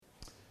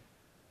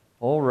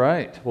All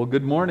right. Well,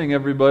 good morning,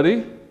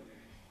 everybody.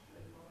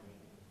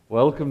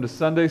 Welcome to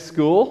Sunday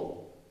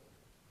School.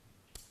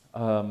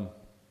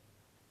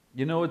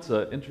 It's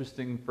an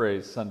interesting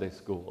phrase, Sunday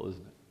School,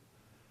 isn't it?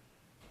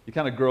 You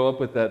kind of grow up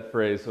with that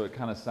phrase, so it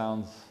kind of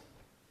sounds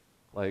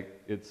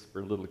like it's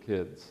for little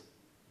kids.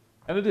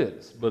 And it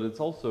is, but it's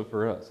also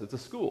for us. It's a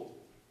school.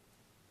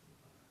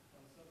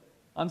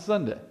 On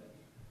Sunday.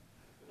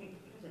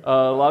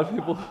 A lot of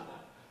people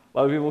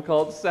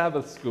call it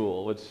Sabbath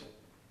school, which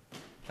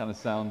kind of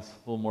sounds a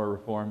little more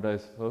reformed, I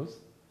suppose.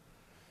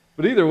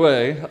 But either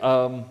way,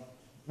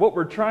 what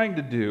we're trying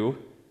to do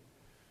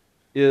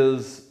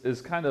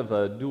is kind of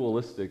a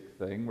dualistic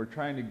thing. We're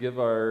trying to give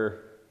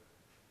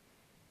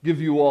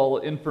you all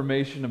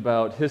information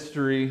about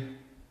history,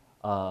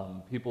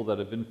 people that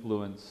have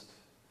influenced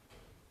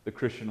the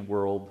Christian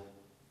world,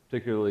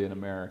 particularly in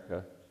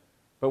America.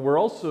 But we're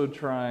also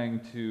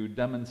trying to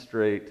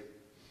demonstrate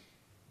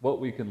what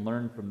we can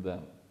learn from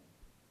them.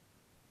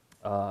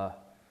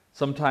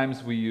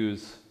 Sometimes we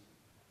use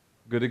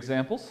good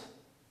examples,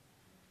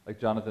 like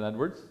Jonathan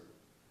Edwards,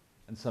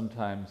 and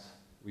sometimes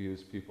we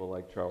use people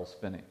like Charles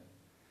Finney.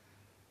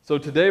 So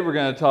today we're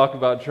going to talk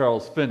about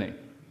Charles Finney.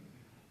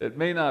 It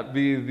may not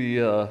be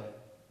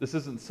this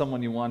isn't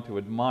someone you want to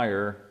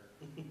admire,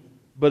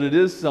 but it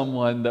is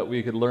someone that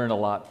we could learn a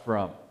lot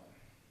from,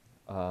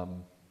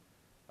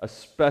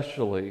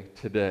 especially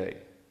today.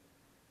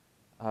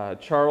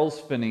 Charles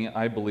Finney,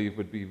 I believe,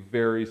 would be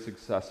very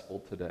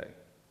successful today,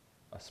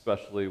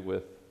 especially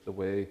with the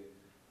way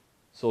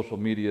social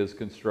media is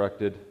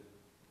constructed.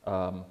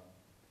 And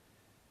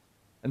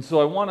so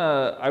I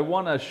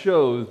want to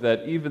show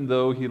that even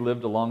though he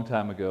lived a long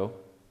time ago,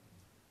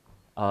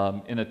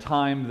 in a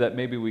time that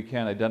maybe we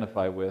can't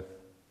identify with,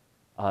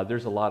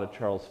 there's a lot of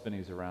Charles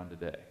Finneys around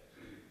today.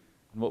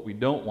 And what we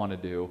don't want to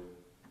do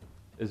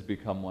is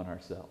become one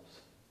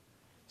ourselves.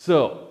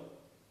 So,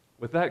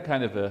 with that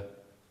kind of a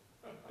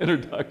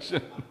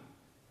introduction,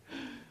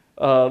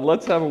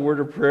 let's have a word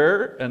of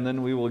prayer, and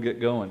then we will get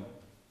going.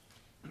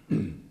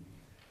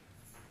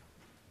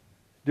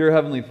 Dear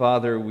Heavenly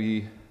Father,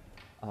 we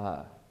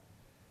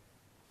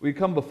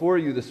come before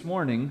you this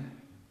morning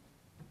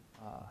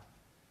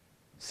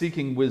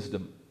seeking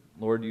wisdom.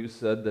 Lord, you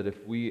said that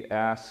if we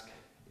ask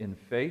in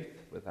faith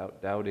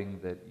without doubting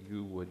that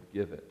you would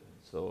give it.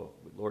 So,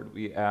 Lord,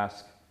 we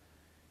ask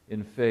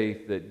in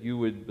faith that you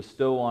would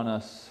bestow on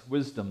us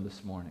wisdom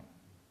this morning.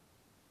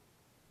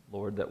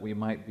 Lord, that we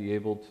might be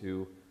able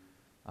to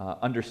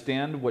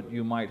understand what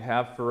you might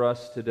have for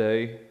us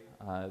today,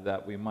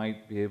 that we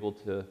might be able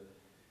to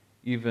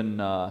even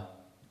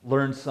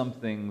learn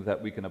something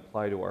that we can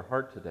apply to our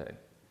heart today.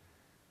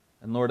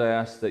 And Lord, I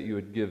ask that you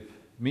would give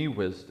me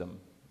wisdom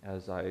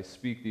as I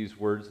speak these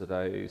words, that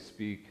I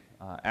speak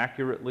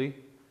accurately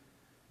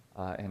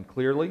and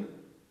clearly.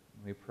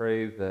 We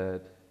pray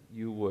that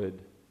you would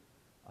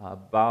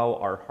bow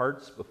our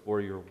hearts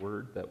before your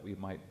word, that we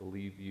might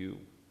believe you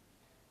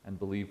and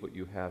believe what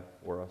you have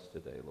for us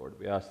today, Lord.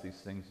 We ask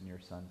these things in your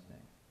Son's name.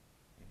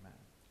 Amen.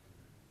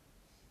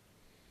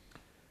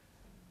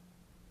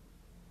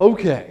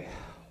 Okay,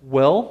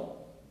 well,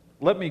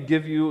 let me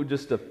give you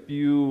just a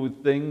few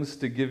things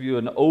to give you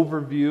an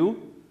overview.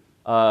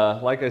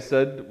 Like I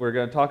said, we're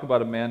going to talk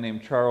about a man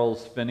named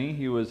Charles Finney.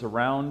 He was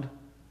around,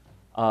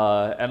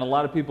 and a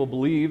lot of people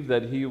believe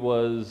that he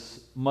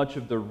was much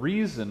of the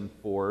reason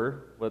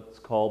for what's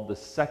called the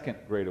Second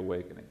Great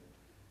Awakening.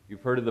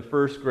 You've heard of the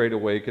First Great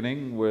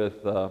Awakening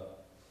with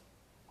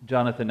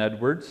Jonathan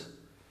Edwards,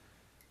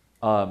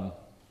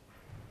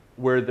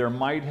 where there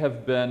might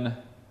have been,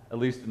 at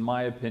least in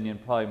my opinion,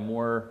 probably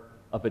more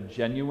of a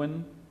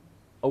genuine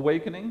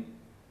awakening.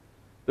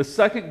 The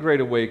Second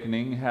Great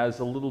Awakening has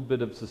a little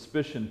bit of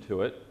suspicion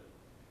to it,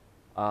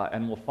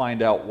 and we'll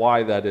find out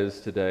why that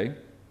is today.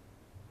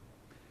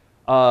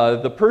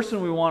 The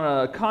person we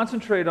want to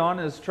concentrate on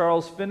is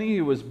Charles Finney.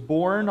 He was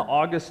born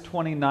August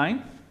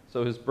 29th.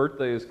 So his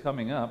birthday is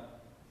coming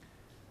up,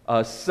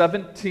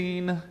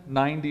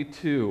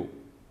 1792.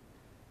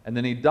 And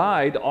then he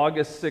died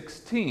August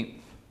 16th,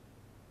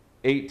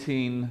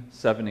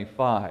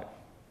 1875.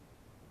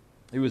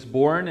 He was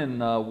born in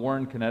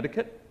Warren,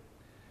 Connecticut.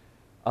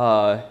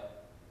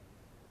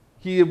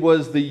 He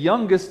was the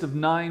youngest of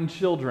 9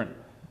 children.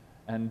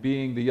 And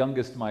being the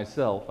youngest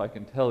myself, I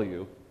can tell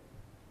you,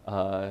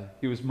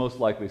 he was most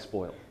likely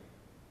spoiled.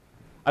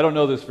 I don't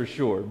know this for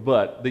sure,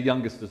 but the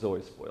youngest is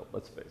always spoiled,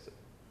 let's face it.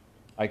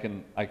 I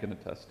can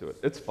attest to it.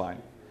 It's fine.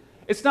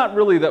 It's not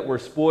really that we're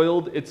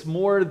spoiled. It's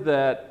more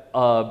that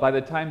by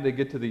the time they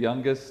get to the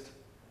youngest,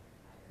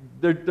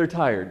 they're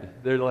tired.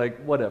 They're like,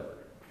 whatever.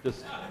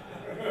 Just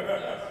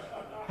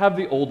have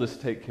the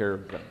oldest take care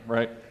of them,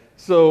 right?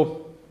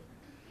 So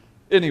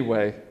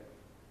anyway,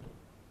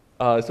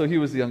 so he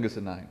was the youngest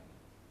of 9.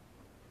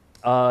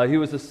 He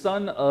was the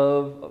son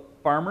of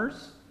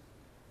farmers.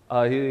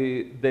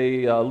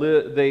 They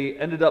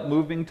ended up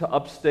moving to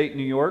upstate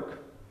New York,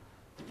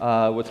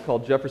 what's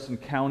called Jefferson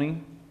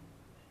County.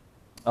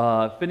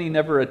 Finney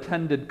never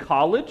attended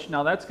college.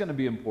 Now that's going to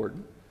be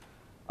important.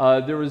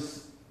 There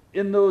was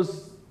in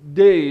those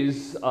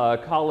days,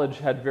 college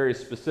had very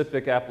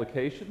specific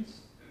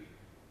applications.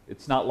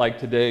 It's not like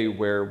today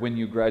where when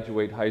you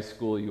graduate high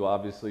school, you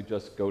obviously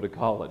just go to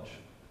college.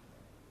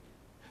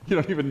 You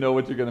don't even know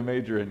what you're going to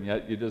major in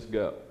yet, you just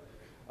go.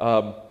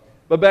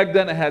 But back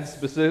then it had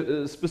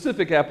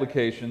specific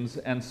applications,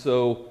 and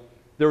so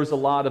there was a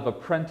lot of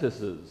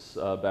apprentices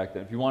back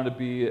then. If you wanted to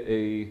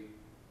be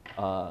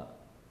a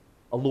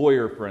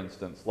lawyer, for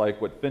instance,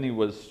 like what Finney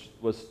was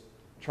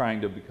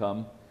trying to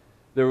become,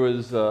 there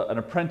was an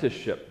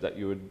apprenticeship that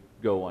you would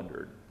go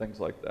under, things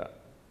like that.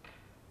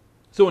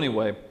 So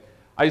anyway,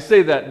 I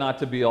say that not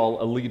to be all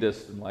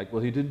elitist and like,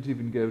 well, he didn't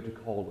even go to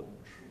college,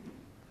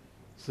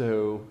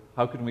 so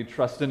how can we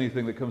trust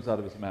anything that comes out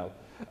of his mouth?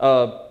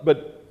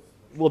 But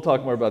we'll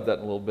talk more about that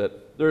in a little bit.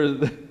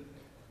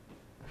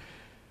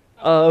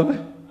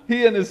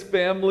 He and his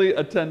family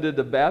attended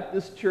a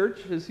Baptist church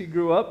as he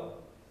grew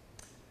up,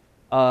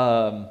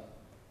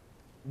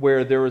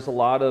 where there was a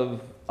lot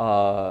of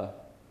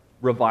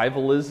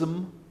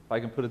revivalism, if I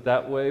can put it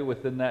that way,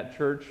 within that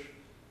church.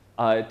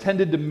 It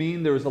tended to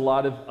mean there was a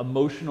lot of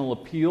emotional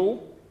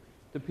appeal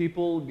to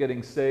people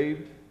getting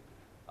saved.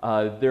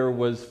 There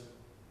was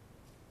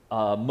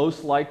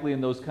most likely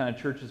in those kind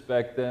of churches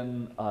back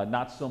then,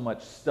 not so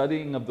much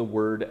studying of the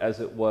Word as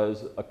it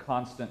was a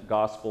constant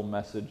gospel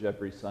message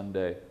every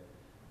Sunday.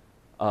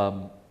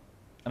 And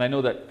I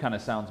know that kind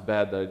of sounds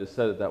bad that I just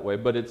said it that way,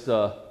 but it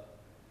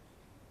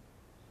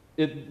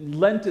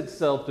lent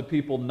itself to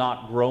people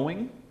not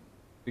growing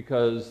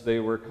because they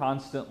were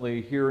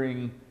constantly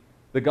hearing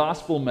the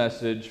gospel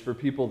message for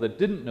people that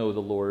didn't know the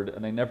Lord,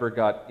 and they never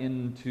got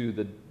into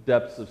the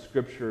depths of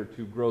Scripture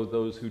to grow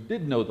those who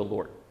did know the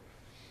Lord.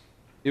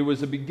 It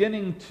was a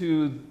beginning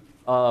to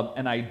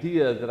an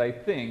idea that I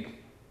think,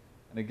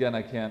 and again,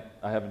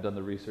 I haven't done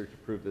the research to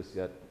prove this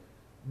yet,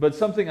 but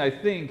something I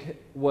think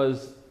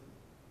was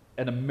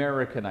an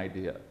American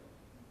idea,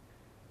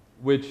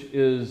 which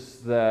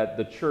is that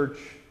the church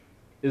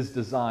is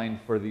designed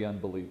for the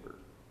unbeliever.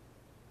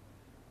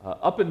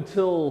 Up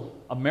until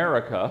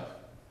America,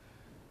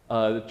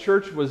 the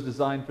church was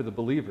designed for the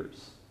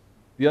believers.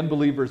 The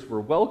unbelievers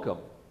were welcome,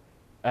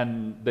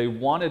 and they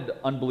wanted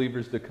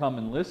unbelievers to come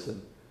and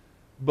listen.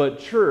 But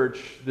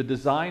church, the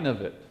design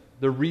of it,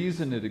 the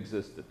reason it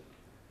existed,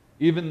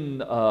 even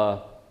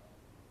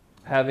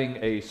having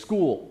a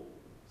school,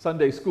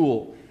 Sunday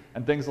school,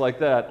 and things like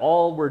that,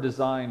 all were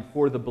designed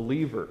for the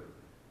believer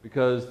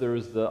because there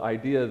was the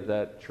idea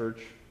that church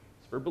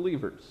is for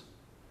believers.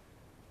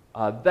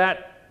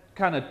 That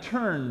kind of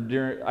turned,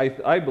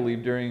 I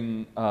believe,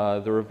 during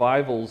the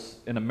revivals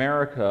in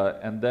America,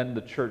 and then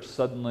the church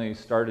suddenly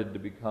started to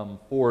become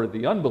for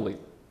the unbeliever.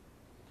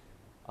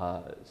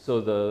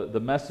 So the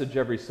message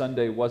every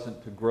Sunday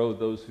wasn't to grow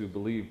those who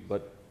believed,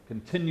 but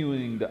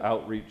continuing to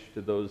outreach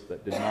to those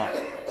that did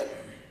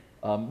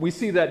not. We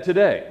see that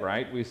today,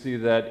 right? We see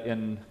that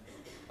in,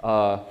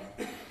 I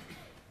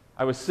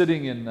was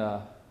sitting in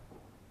a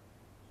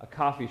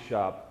coffee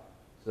shop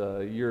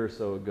a year or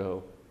so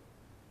ago,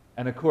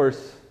 and of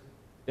course,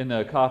 in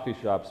a coffee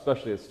shop,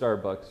 especially at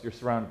Starbucks, you're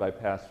surrounded by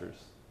pastors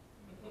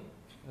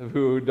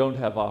who don't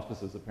have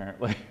offices,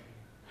 apparently.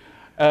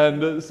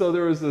 And so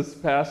there was this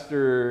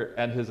pastor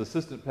and his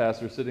assistant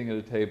pastor sitting at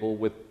a table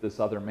with this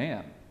other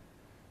man.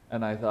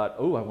 And I thought,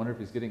 oh, I wonder if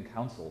he's getting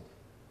counseled.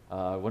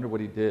 I wonder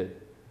what he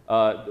did.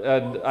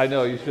 And I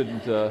know you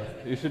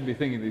shouldn't be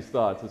thinking these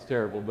thoughts. It's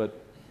terrible. But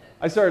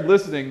I started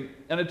listening,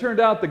 and it turned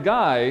out the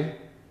guy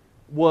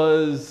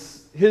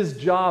his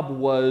job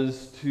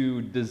was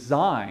to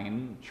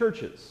design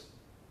churches.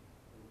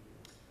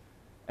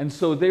 And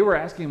so they were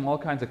asking him all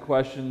kinds of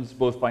questions,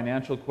 both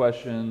financial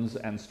questions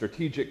and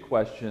strategic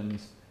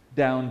questions,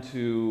 down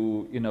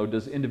to,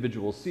 does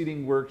individual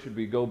seating work? Should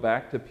we go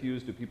back to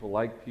pews? Do people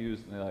like pews?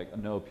 And they're like,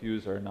 no,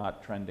 pews are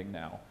not trending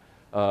now.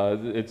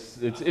 It's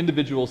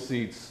individual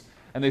seats.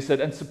 And they said,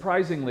 and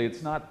surprisingly,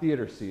 it's not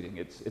theater seating.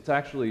 It's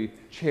actually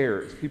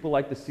chairs. People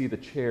like to see the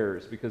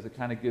chairs because it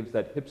kind of gives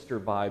that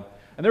hipster vibe.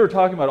 And they were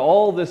talking about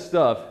all this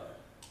stuff.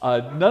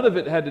 None of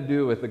it had to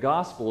do with the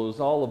gospel. It was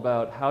all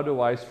about how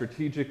do I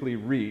strategically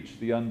reach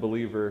the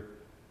unbeliever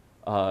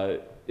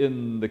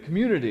in the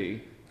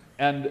community.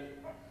 And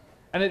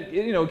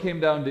it came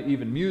down to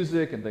even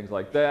music and things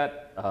like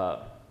that,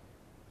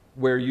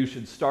 where you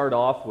should start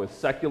off with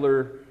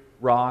secular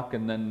rock,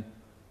 and then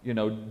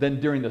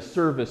during the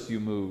service you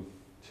move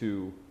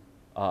to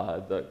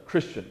the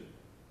Christian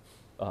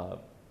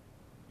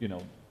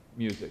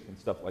music and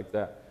stuff like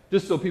that.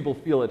 Just so people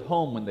feel at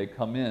home when they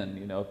come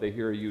in. If they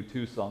hear a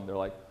U2 song, they're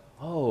like,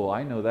 oh,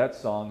 I know that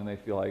song, and they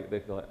feel like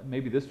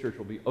maybe this church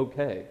will be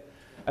okay.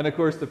 And of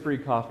course, the free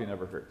coffee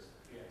never hurts.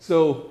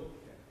 So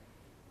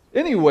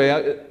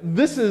anyway,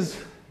 this is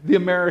the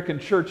American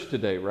church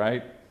today,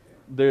 right?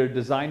 They're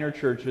designer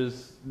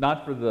churches,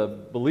 not for the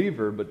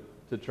believer, but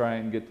to try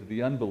and get to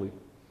the unbeliever.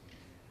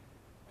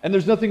 And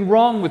there's nothing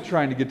wrong with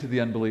trying to get to the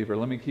unbeliever.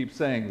 Let me keep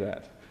saying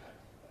that.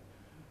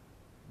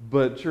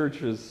 But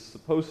church is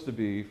supposed to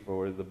be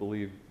for the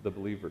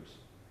believers.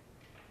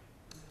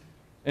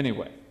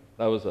 Anyway,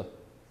 that was a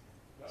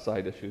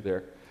side issue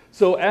there.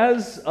 So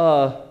as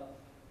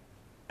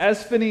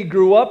As Finney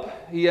grew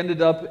up, he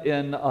ended up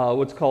in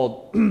what's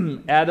called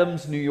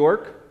Adams, New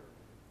York,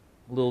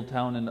 a little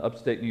town in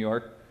upstate New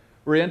York,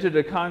 where he entered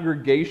a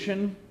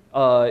congregation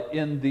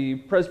in the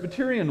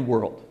Presbyterian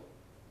world.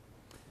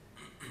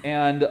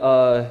 And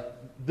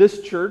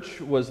this church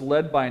was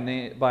led by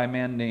a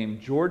man named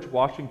George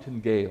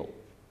Washington Gale.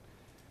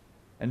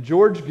 And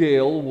George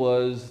Gale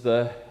was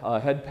the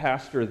head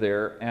pastor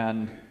there,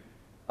 and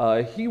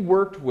he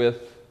worked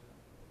with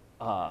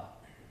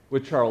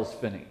Charles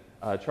Finney.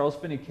 Charles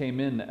Finney came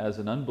in as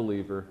an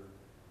unbeliever,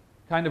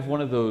 kind of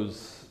one of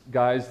those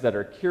guys that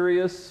are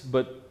curious,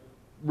 but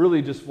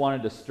really just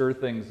wanted to stir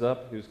things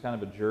up. He was kind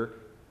of a jerk.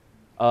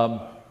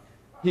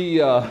 He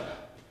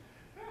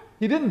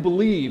didn't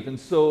believe, and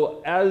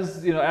so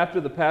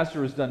after the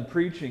pastor was done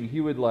preaching, he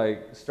would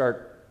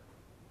start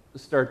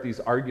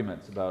these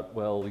arguments about,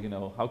 well,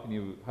 how can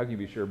you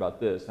be sure about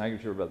this, and how can you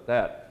be sure about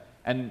that,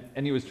 and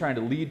he was trying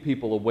to lead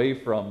people away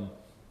from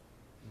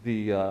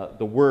the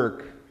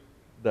work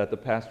that the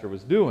pastor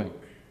was doing.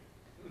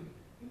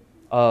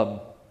 And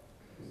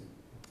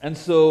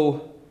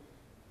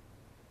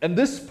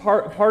this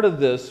part of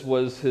this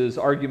was his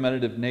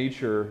argumentative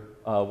nature,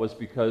 was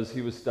because he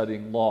was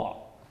studying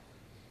law.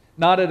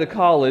 Not at a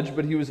college,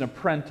 but he was an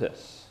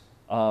apprentice.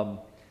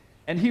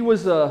 And he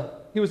was a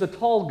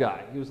tall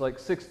guy. He was like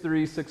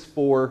 6'3",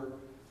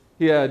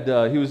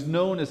 6'4". He was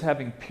known as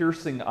having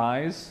piercing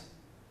eyes.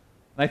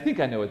 And I think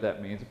I know what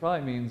that means. It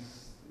probably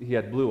means he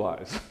had blue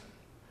eyes.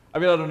 I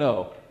mean, I don't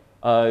know.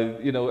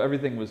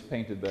 Everything was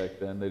painted back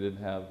then. They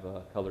didn't have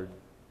colored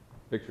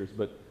pictures,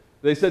 but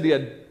they said he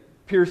had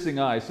piercing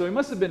eyes. So he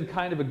must have been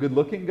kind of a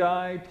good-looking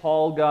guy,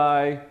 tall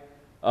guy.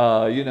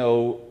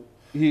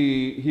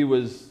 He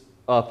was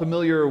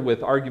familiar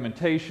with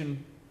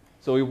argumentation,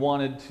 so he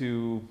wanted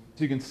to.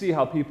 So you can see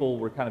how people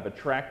were kind of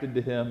attracted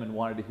to him and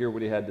wanted to hear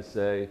what he had to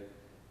say.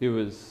 He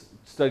was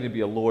studying to be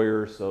a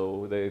lawyer,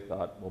 so they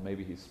thought, well,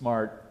 maybe he's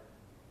smart.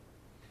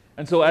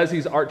 And so as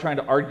he's trying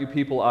to argue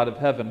people out of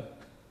heaven,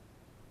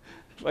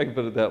 if I can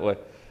put it that way,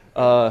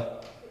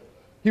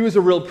 he was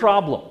a real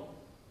problem.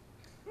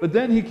 But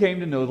then he came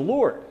to know the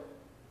Lord.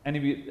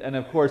 And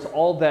of course,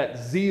 all that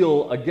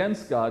zeal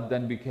against God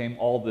then became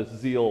all this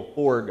zeal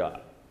for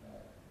God.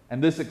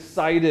 And this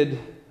excited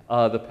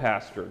the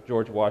pastor,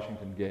 George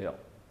Washington Gale,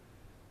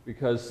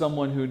 because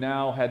someone who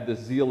now had this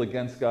zeal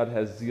against God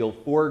has zeal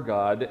for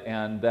God,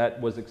 and that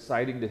was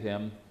exciting to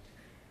him.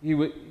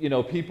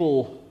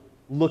 People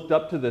looked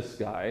up to this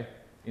guy.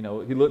 They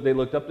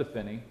looked up to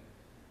Finney.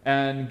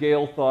 And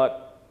Gale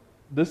thought,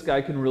 this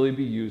guy can really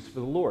be used for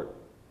the Lord.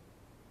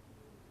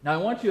 Now, I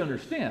want you to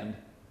understand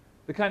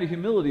the kind of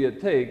humility it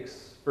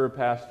takes for a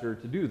pastor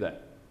to do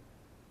that.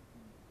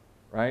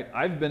 Right?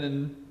 I've been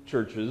in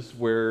churches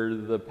where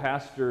the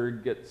pastor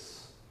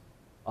gets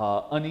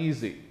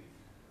uneasy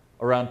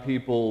around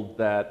people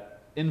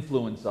that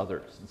influence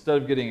others.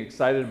 Instead of getting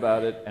excited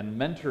about it and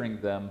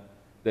mentoring them,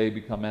 they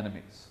become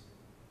enemies.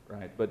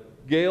 Right?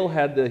 But Gale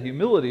had the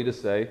humility to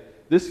say,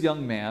 this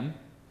young man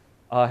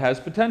has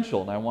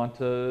potential, and I want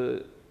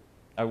to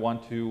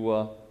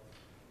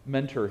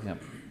mentor him.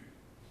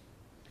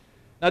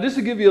 Now, just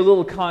to give you a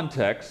little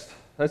context,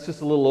 that's just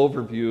a little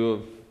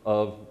overview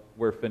of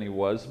where Finney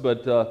was,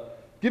 but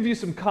give you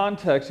some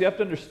context, you have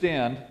to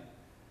understand,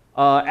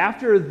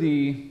 after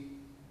the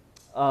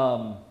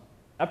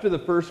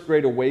First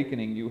Great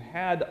Awakening, you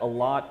had a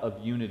lot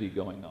of unity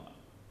going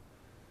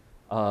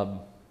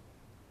on.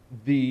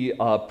 The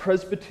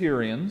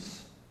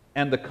Presbyterians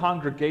and the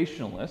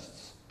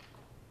Congregationalists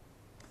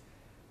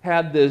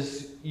had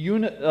this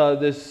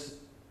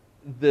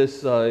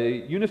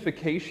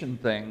unification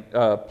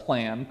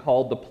plan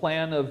called the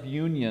Plan of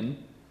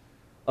Union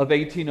of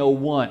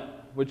 1801,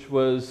 which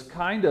was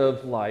kind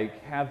of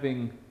like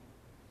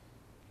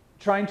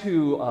trying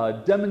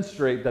to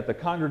demonstrate that the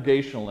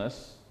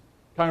Congregationalists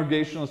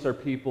are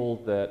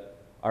people that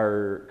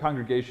are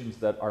congregations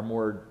that are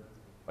more,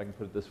 if I can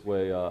put it this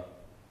way,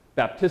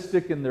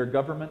 Baptistic in their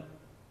government.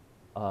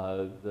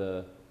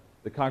 The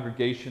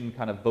congregation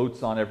kind of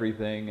votes on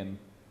everything, and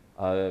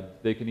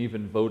they can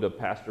even vote a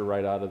pastor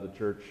right out of the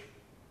church.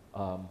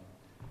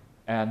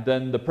 And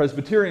then the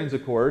Presbyterians,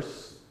 of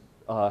course,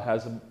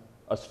 has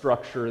a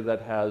structure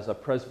that has a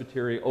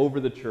presbytery over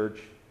the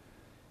church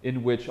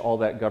in which all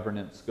that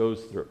governance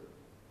goes through.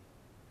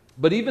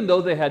 But even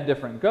though they had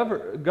different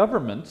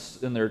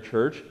governments in their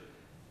church,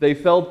 they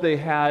felt they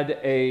had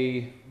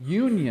a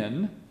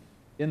union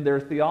in their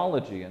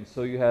theology. And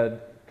so you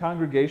had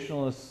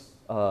Congregationalist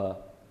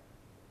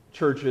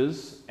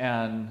churches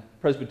and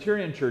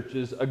Presbyterian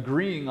churches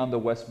agreeing on the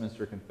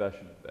Westminster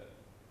Confession of Faith.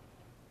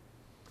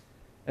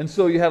 And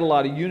so you had a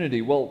lot of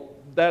unity. Well,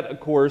 that,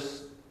 of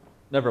course,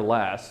 never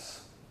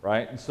lasts,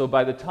 right? And so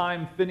by the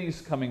time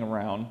Finney's coming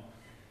around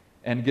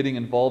and getting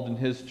involved in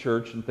his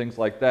church and things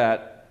like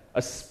that,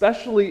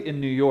 especially in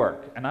New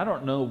York, and I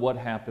don't know what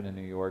happened in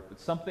New York,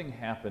 but something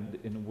happened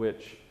in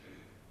which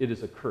it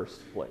is a cursed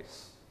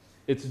place.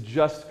 It's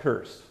just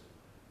cursed.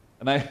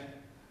 And I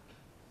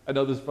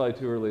know this is probably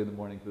too early in the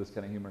morning for this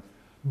kind of humor,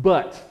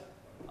 but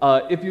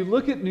if you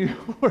look at New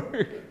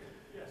York,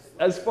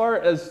 as far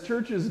as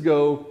churches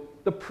go,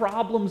 the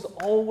problems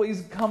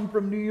always come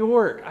from New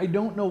York. I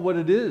don't know what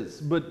it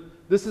is, but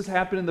this has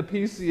happened in the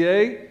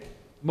PCA.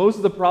 Most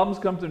of the problems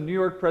come from New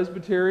York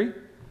Presbytery.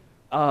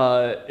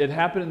 It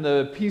happened in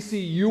the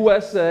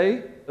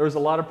PCUSA. There was a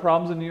lot of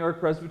problems in New York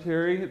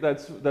Presbytery.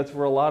 That's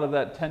where a lot of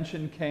that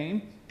tension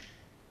came.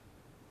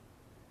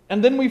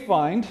 And then we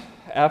find,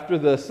 after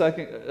the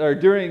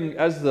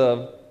as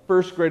the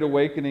First Great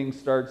Awakening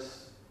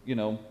starts,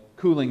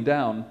 cooling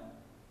down,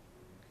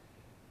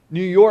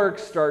 New York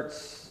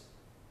starts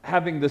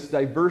having this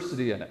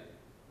diversity in it.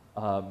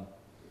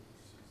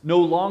 No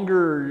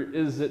longer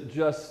is it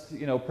just,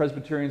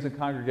 Presbyterians and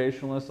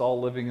Congregationalists all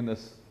living in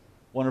this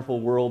wonderful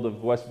world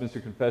of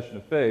Westminster Confession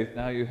of Faith.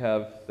 Now you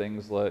have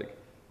things like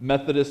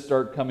Methodists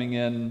start coming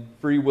in,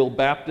 Free Will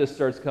Baptist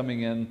starts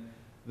coming in,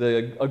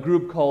 a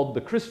group called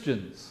the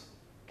Christians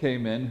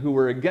came in who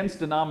were against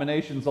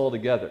denominations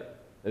altogether.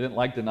 They didn't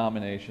like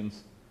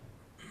denominations.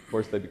 Of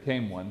course, they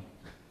became one.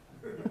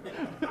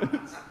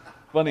 It's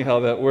funny how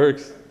that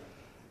works.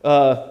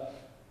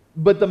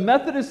 But the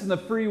Methodists and the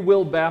Free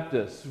Will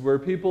Baptists were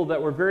people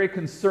that were very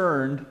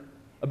concerned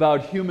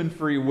about human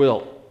free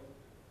will.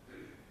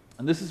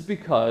 And this is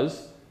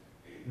because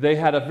they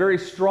had a very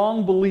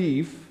strong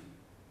belief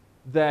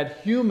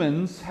that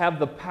humans have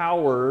the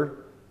power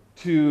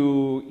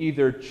to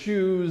either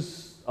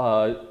choose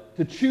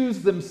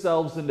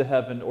themselves into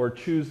heaven or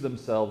choose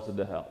themselves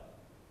into hell.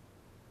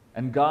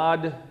 And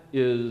God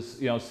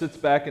sits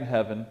back in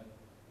heaven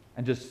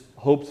and just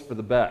hopes for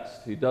the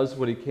best. He does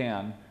what he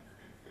can,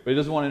 but he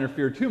doesn't want to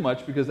interfere too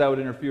much because that would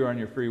interfere on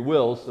your free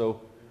will.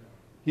 So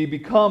he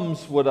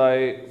becomes what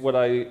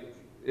I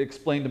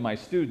explain to my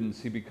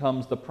students. He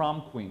becomes the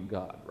prom queen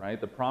God, right?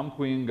 The prom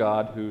queen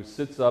God who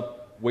sits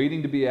up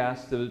waiting to be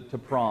asked to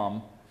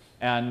prom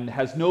and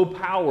has no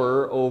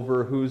power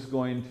over who's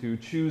going to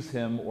choose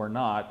him or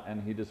not,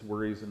 and he just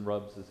worries and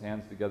rubs his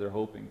hands together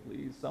hoping,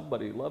 please,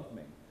 somebody love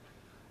me.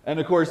 And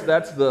of course,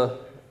 that's the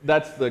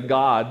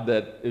God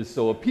that is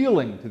so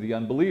appealing to the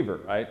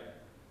unbeliever, right?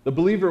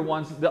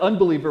 The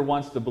unbeliever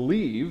wants to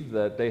believe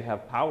that they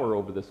have power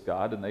over this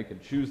God and they can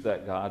choose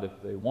that God if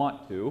they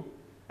want to,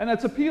 and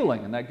that's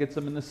appealing, and that gets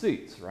them in the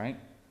seats, right?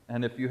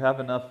 And if you have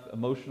enough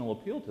emotional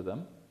appeal to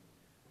them,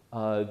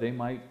 they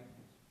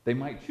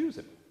might choose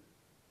it.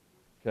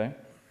 Okay?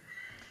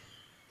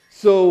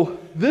 So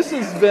this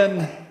has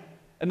been,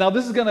 and now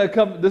this is going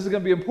to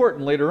be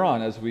important later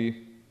on as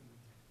we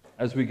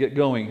get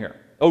going here.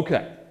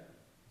 Okay.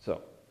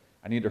 So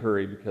I need to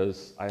hurry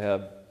because I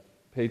have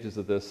pages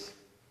of this.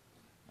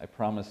 I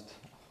promised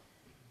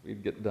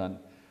we'd get done.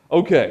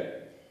 Okay.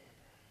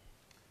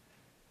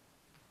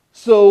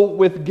 So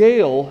with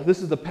Gale, this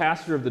is the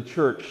pastor of the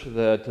church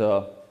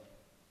that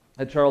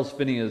Charles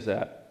Finney is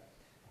at.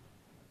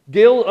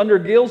 Under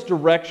Gale's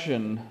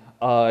direction,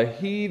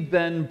 he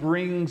then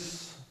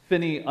brings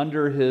Finney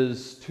under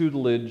his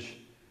tutelage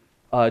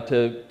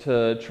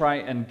to try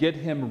and get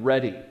him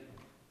ready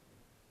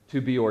to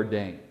be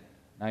ordained.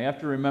 Now you have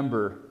to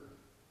remember,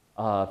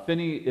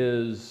 Finney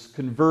is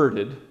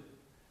converted,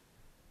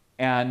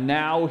 and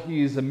now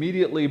he's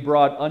immediately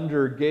brought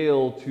under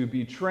Gale to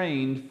be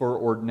trained for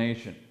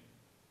ordination.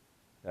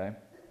 Okay?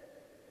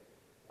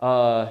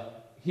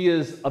 He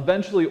is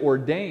eventually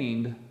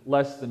ordained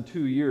less than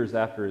 2 years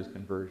after his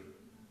conversion.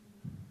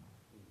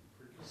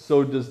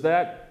 So does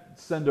that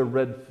send a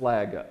red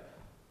flag up?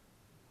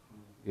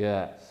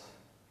 Yes.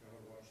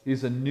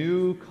 He's a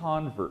new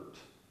convert.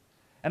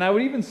 And I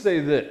would even say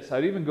this.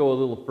 I'd even go a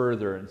little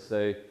further and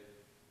say,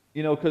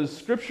 because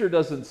Scripture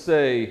doesn't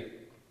say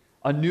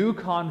a new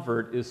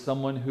convert is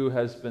someone who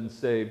has been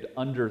saved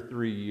under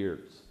 3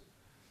 years.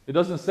 It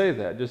doesn't say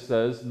that. It just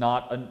says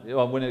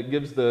when it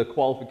gives the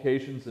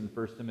qualifications in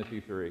 1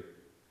 Timothy 3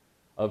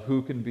 of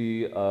who can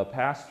be a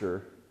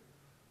pastor,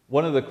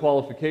 one of the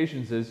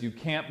qualifications is you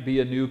can't be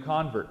a new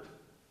convert.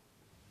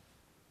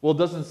 Well, it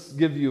doesn't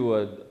give you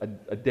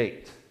a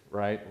date,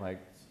 right? Like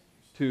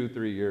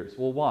 2-3 years.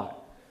 Well, why?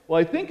 Well,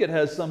 I think it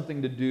has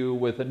something to do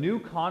with a new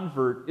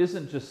convert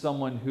isn't just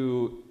someone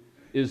who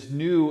is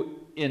new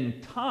in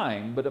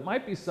time, but it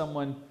might be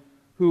someone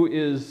who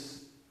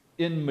is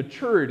in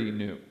maturity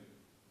new.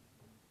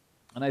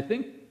 And I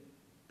think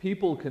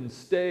people can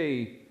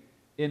stay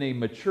in a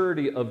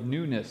maturity of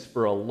newness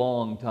for a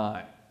long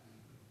time.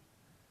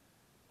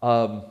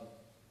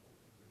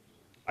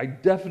 I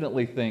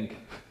definitely think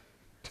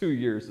 2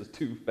 years is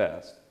too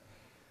fast.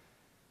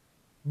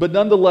 But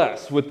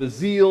nonetheless, with the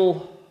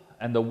zeal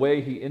and the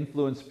way he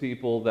influenced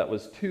people, that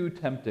was too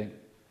tempting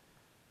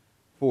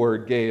for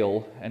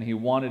Gale, and he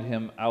wanted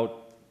him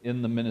out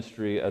in the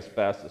ministry as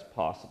fast as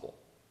possible.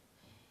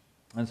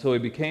 And so he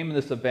became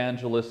this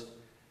evangelist,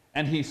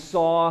 and he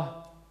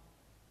saw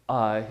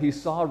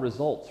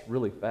results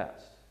really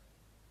fast.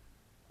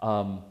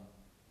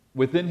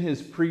 Within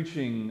his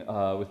preaching,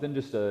 within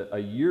just a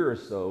year or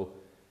so,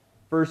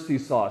 first he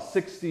saw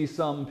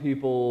 60-some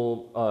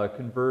people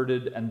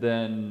converted, and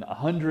then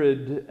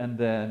 100, and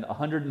then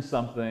 100 and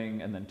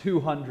something, and then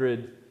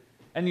 200.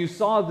 And you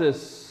saw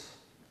this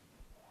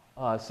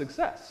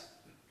success,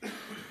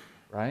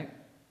 right?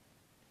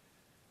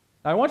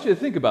 Now, I want you to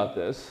think about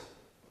this.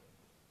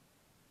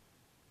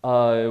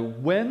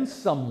 When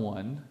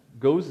someone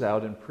goes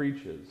out and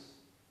preaches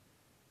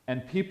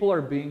and people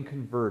are being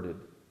converted,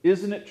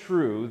 isn't it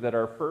true that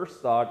our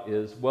first thought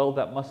is, well,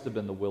 that must have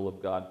been the will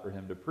of God for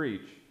him to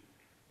preach?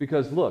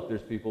 Because look,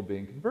 there's people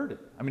being converted.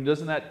 I mean,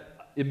 doesn't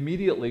that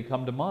immediately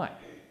come to mind?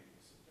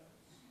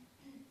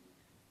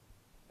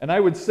 And I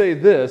would say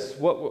this,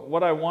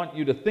 what I want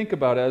you to think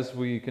about as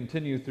we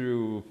continue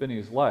through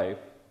Finney's life,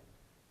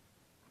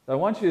 I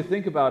want you to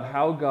think about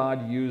how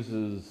God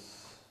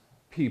uses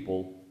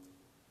people,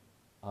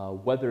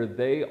 whether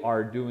they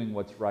are doing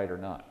what's right or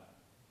not.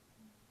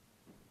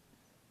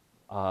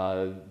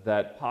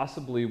 That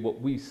possibly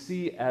what we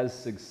see as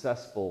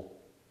successful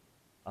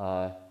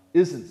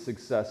isn't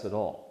success at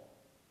all.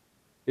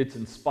 It's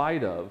in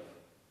spite of,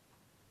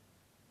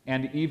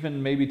 and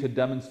even maybe to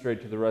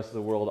demonstrate to the rest of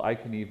the world, I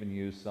can even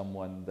use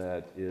someone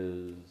that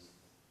is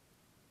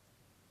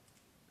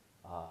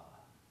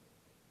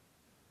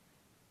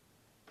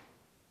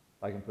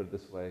if I can put it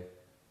this way,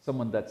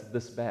 someone that's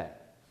this bad.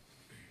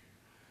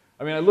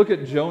 I mean, I look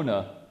at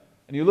Jonah,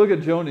 and you look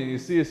at Jonah and you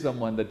see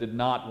someone that did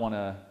not want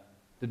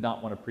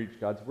to preach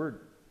God's word,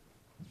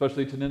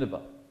 especially to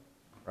Nineveh,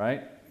 right?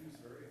 He was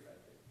very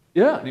effective.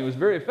 Yeah, and he was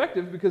very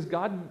effective because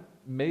God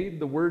made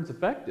the words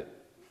effective.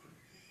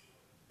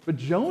 But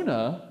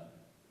Jonah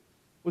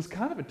was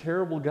kind of a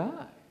terrible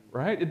guy,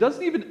 right? It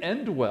doesn't even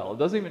end well. It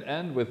doesn't even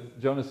end with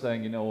Jonah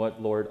saying, you know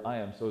what, Lord, I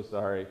am so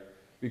sorry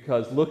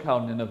because look how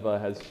Nineveh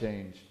has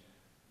changed.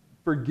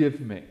 Forgive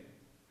me.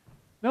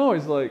 No,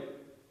 he's like,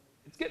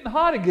 it's getting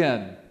hot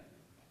again.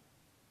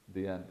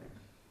 The end.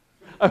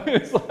 I mean,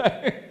 it's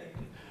like,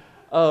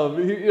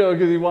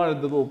 because he wanted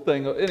the little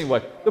thing.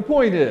 Anyway, the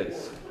point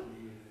is,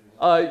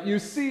 you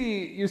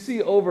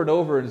see over and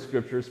over in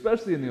Scripture,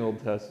 especially in the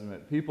Old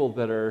Testament, people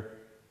that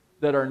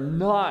are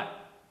not,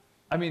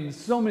 I mean,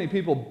 so many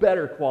people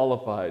better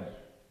qualified,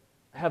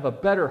 have a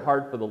better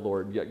heart for the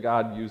Lord, yet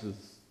God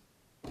uses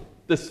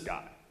this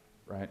guy,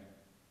 right?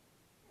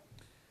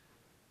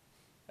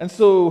 And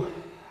so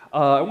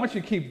I want you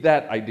to keep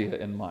that idea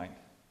in mind.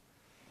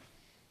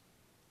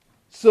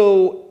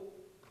 So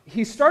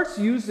he starts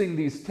using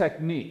these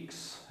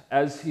techniques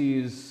as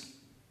he's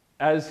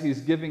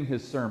giving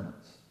his sermons.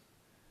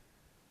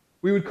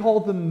 We would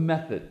call them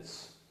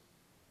methods.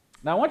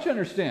 Now I want you to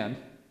understand,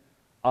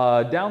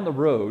 down the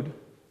road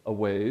a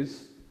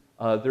ways,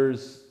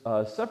 there's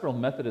several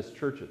Methodist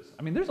churches.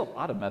 I mean, there's a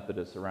lot of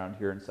Methodists around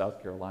here in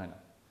South Carolina.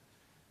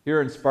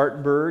 Here in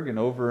Spartanburg and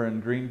over in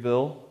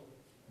Greenville,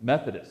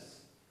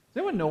 Methodists. Does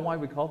anyone know why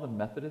we call them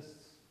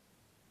Methodists?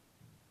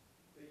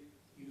 They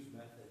use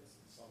methods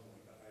in some way,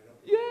 but I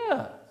don't know.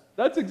 Yeah,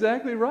 that's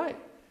exactly right.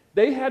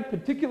 They had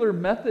particular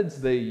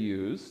methods they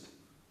used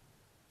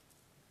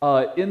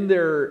in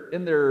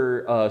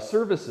their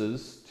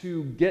services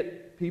to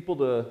get people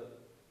to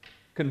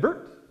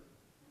convert.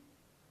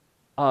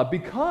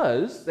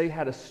 Because they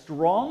had a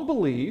strong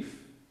belief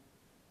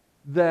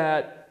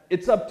that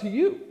it's up to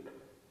you.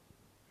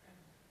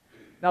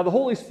 Now, the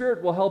Holy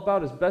Spirit will help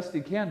out as best He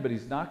can, but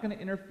He's not going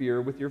to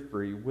interfere with your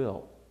free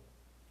will.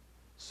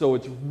 So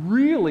it's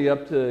really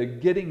up to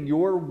getting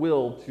your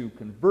will to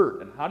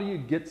convert. And how do you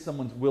get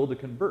someone's will to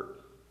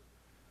convert?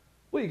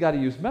 Well, you got to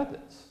use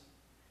methods.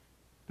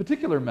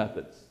 Particular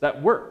methods that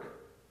work.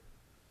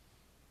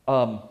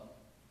 My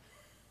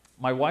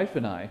wife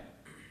and I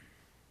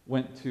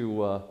went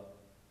to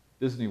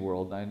Disney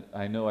World.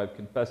 I know I've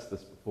confessed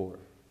this before,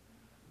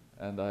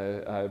 and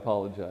I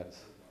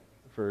apologize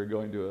for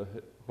going to a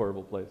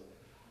horrible place.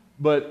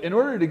 But in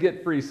order to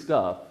get free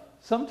stuff,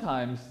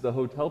 sometimes the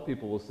hotel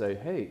people will say,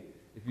 hey,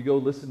 if you go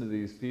listen to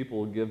these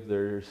people give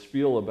their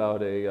spiel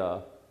about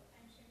a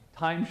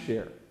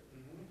timeshare,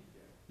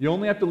 you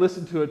only have to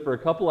listen to it for a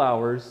couple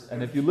hours,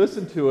 and if you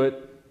listen to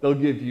it, they'll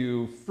give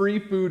you free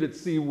food at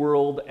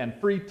SeaWorld and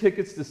free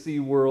tickets to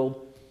SeaWorld,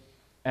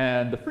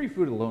 and the free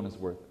food alone is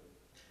worth it.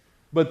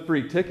 But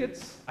free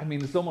tickets, I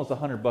mean, it's almost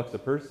 $100 a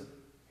person.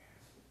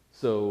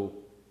 So,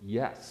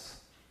 yes.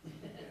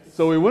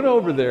 So we went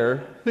over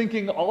there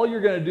thinking all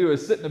you're going to do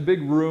is sit in a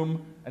big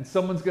room and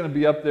someone's going to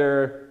be up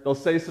there, they'll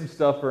say some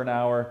stuff for an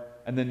hour,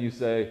 and then you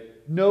say,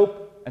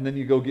 nope, and then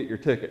you go get your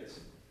tickets.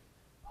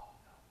 Oh,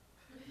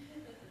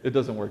 no. It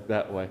doesn't work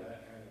that way.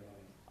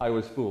 I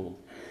was fooled.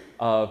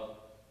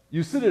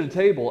 You sit at a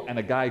table and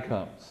a guy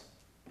comes,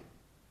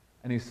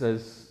 and he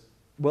says,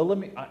 well,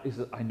 he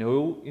says, I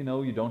know,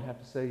 you don't have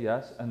to say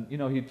yes, and,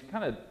 he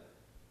kind of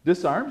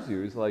disarms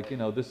you. He's like, you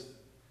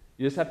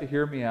just have to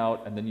hear me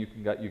out, and then you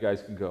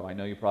guys can go. I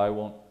know you probably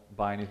won't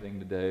buy anything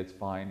today. It's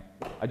fine.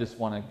 I just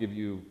want to give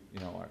you,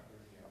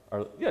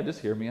 just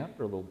hear me out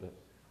for a little bit.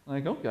 I'm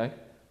like, okay.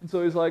 And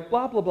so he's like,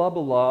 blah, blah, blah,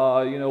 blah,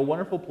 blah,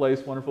 wonderful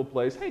place, wonderful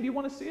place. Hey, do you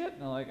want to see it?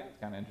 And I'm like, that's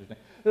kind of interesting.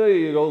 So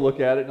you go look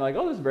at it, and you're like,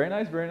 oh, this is very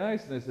nice, very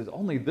nice. And he says,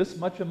 only this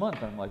much a month.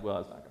 And I'm like, well,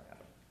 that's not going to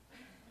happen.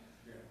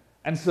 Yeah.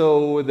 And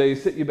so they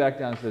sit you back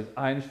down and says,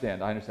 I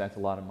understand, it's a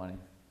lot of money.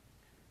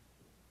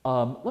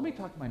 Let me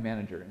talk to my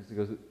manager. And he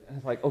goes, and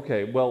it's like,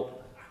 okay, well,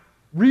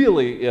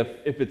 really,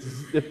 if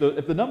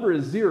the number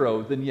is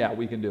 0, then yeah,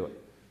 we can do it.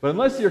 But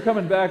unless you're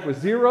coming back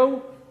with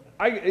 0,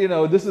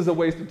 this is a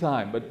waste of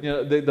time. But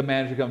the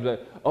manager comes back,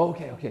 oh,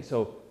 okay,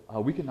 so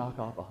we can knock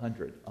off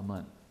 100 a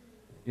month.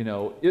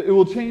 It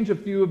will change a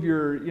few of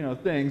your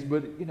things,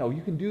 but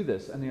you can do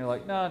this. And you're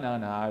like, no,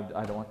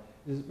 I don't want.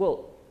 He says,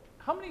 well,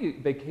 how many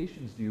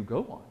vacations do you go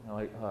on? And I'm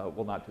like,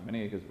 well, not too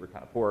many because we're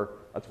kind of poor.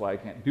 That's why I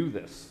can't do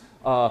this.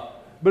 But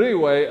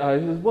anyway,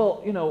 he says,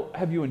 well,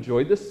 have you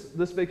enjoyed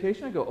this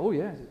vacation? I go, oh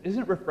yeah. He says,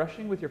 isn't it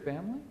refreshing with your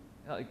family?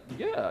 And I'm like,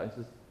 yeah. He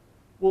says,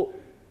 well,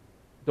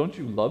 don't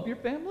you love your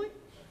family?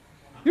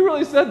 He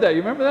really said that.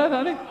 You remember that,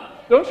 honey?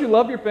 Don't you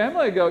love your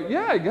family? I go,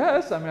 yeah, I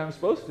guess. I mean, I'm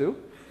supposed to.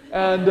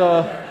 And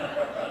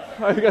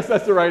I guess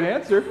that's the right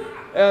answer.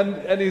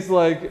 And he's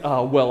like,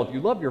 well, if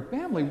you love your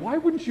family, why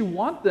wouldn't you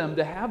want them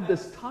to have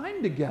this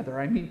time together?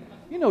 I mean,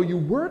 you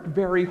work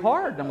very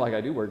hard. And I'm like,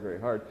 I do work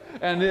very hard.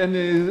 And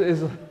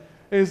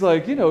he's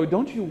like,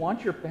 don't you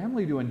want your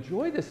family to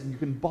enjoy this and you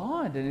can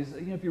bond? And he's,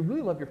 if you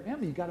really love your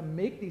family, you got to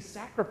make these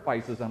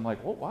sacrifices. I'm like,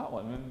 oh,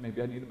 wow,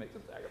 maybe I need to make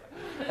some sacrifices.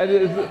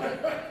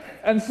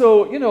 And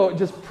so,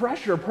 just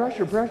pressure.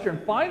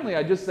 And finally,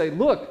 I just say,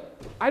 look,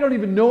 I don't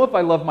even know if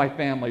I love my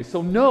family,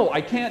 so no, I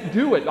can't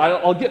do it.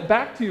 I'll get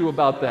back to you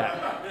about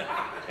that.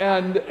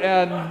 And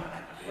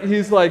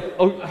he's like,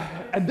 oh,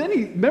 and then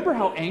remember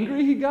how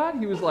angry he got?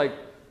 He was like,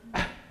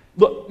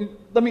 look,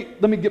 let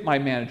me get my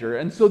manager.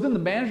 And so then the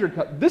manager,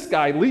 this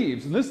guy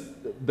leaves, and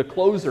the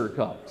closer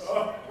comes.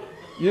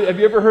 Have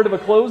you ever heard of a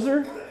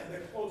closer?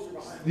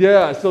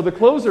 Yeah, so the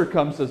closer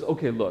comes and says,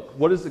 okay, look,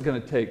 what is it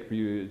going to take for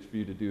you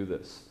to do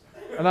this?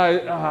 And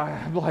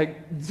I'm like,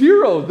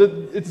 0.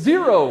 It's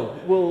 0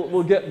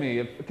 will get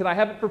me. Can I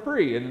have it for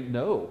free? And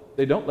no,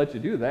 they don't let you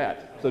do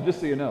that. So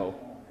just so you know,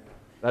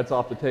 that's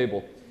off the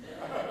table.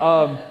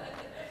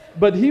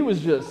 But he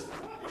was just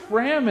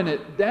cramming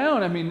it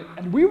down. I mean,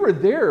 and we were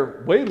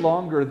there way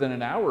longer than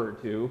an hour or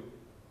two.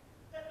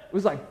 It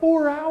was like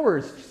 4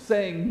 hours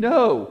saying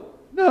no.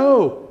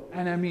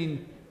 And I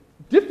mean,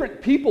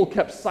 different people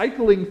kept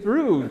cycling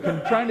through,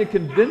 trying to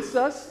convince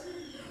us.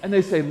 And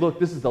they say, look,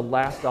 this is the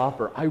last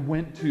offer. I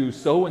went to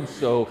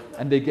so-and-so,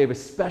 and they gave a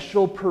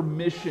special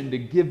permission to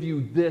give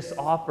you this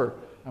offer.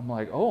 I'm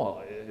like,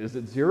 oh, is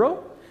it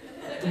 0?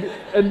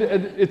 And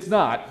it's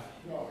not.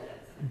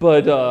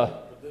 But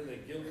then they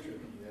guilt you.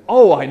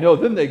 Oh, I know.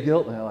 Then they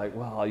guilt me. They're like,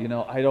 well,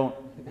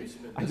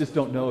 I just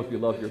don't know if you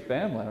love your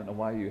family. I don't know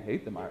why you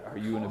hate them. Are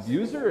you an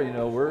abuser?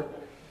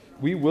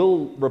 We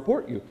will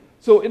report you.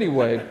 So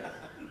anyway,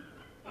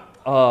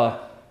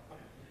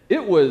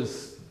 it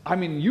was... I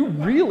mean, you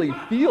really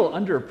feel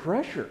under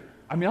pressure.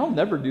 I mean, I'll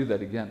never do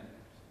that again.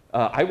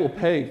 I will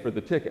pay for the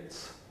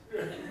tickets.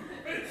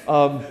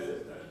 But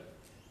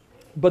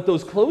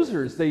those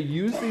closers, they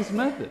use these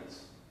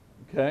methods,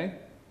 okay?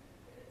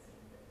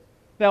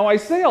 Now, I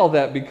say all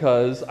that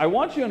because I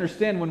want you to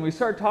understand when we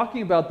start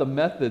talking about the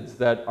methods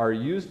that are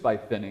used by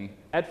Finney,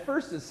 at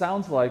first it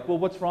sounds like, well,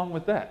 what's wrong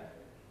with that?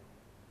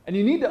 And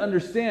you need to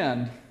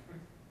understand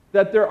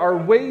that there are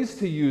ways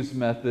to use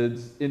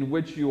methods in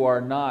which you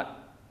are not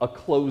a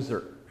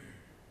closer,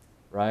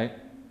 right?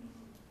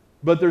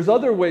 But there's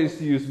other ways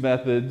to use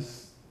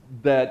methods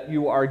that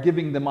you are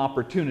giving them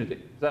opportunity.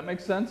 Does that make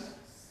sense?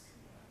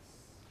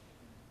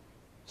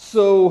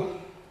 So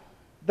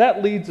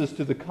that leads us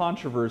to the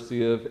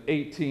controversy of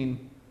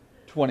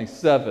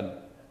 1827.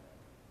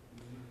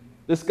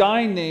 This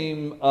guy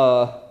named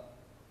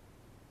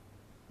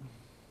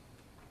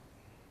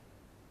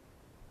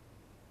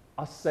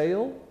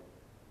Assail,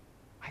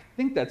 I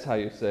think that's how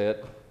you say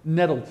it,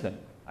 Nettleton.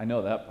 I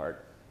know that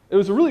part. It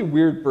was a really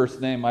weird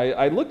first name.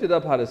 I looked it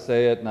up how to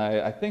say it, and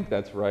I think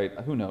that's right.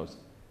 Who knows?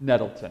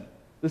 Nettleton.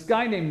 This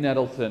guy named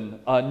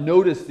Nettleton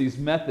noticed these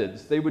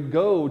methods. They would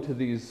go to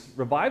these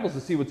revivals to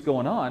see what's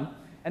going on,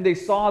 and they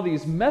saw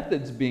these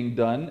methods being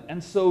done,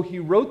 and so he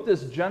wrote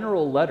this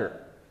general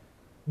letter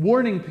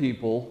warning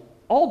people,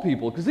 all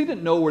people, because he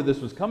didn't know where this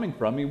was coming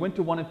from. He went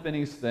to one of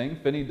Finney's thing.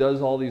 Finney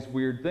does all these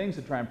weird things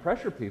to try and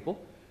pressure people.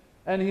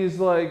 And he's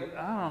like,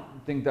 I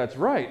don't think that's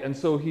right. And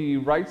so he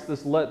writes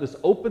this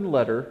open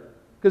letter,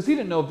 because he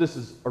didn't know if this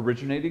is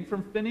originating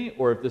from Finney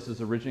or if this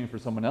is originating from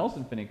someone else,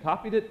 and Finney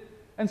copied it.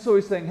 And so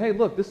he's saying, hey,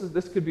 look,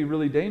 this could be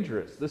really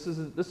dangerous. This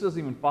doesn't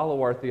even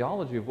follow our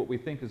theology of what we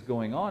think is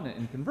going on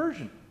in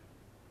conversion.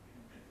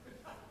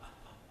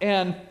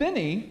 And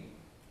Finney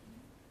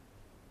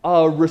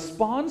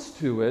responds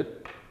to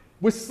it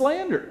with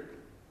slander.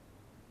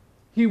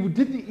 He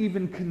didn't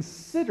even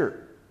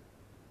consider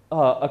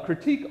a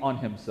critique on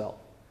himself.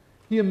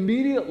 He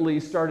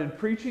immediately started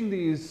preaching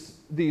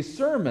these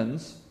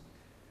sermons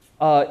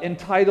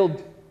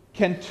entitled,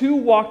 Can Two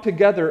Walk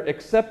Together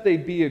Except They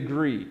Be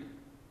Agreed?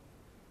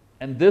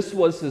 And this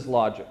was his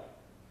logic.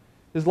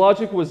 His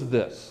logic was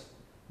this.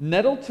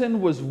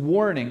 Nettleton was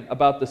warning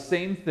about the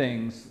same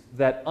things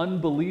that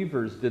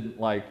unbelievers didn't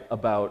like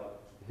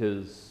about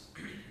his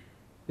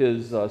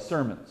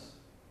sermons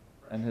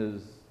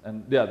and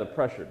the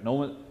pressure.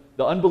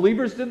 The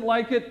unbelievers didn't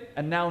like it,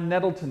 and now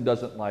Nettleton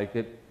doesn't like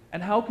it.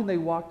 And how can they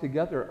walk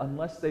together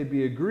unless they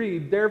be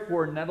agreed?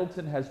 Therefore,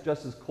 Nettleton has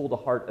just as cold a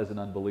heart as an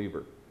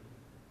unbeliever.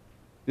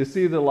 You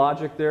see the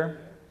logic there?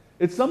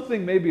 It's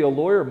something maybe a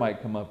lawyer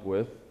might come up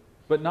with,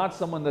 but not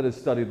someone that has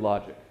studied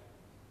logic.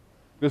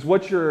 Because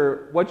what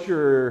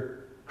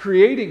you're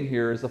creating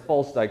here is a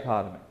false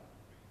dichotomy,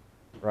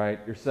 right?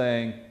 You're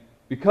saying,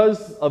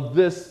 because of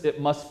this, it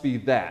must be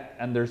that,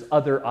 and there's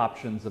other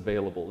options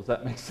available. Does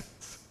that make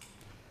sense?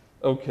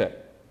 Okay.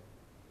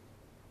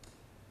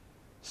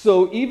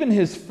 So even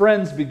his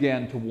friends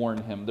began to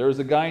warn him. There was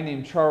a guy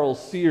named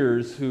Charles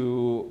Sears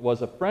who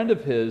was a friend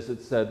of his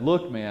that said,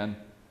 look, man,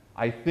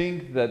 I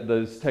think that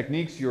those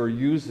techniques you're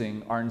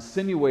using are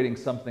insinuating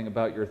something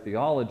about your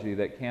theology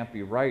that can't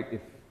be right if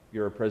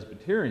you're a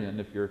Presbyterian,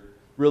 if you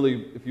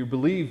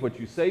believe what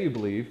you say you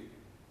believe.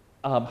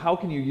 How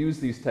can you use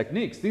these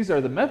techniques? These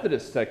are the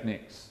Methodist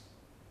techniques.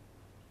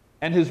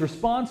 And his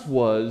response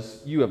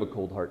was, you have a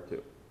cold heart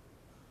too.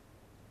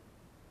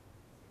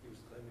 He was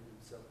claiming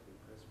himself to be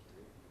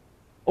Presbyterian.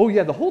 Oh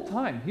yeah, the whole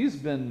time he's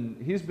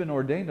been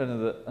ordained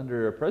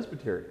under a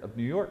presbytery of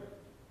New York.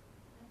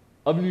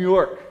 Of New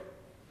York.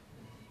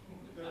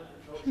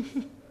 I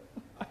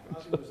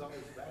thought he was always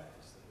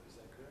Baptist, is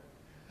that correct?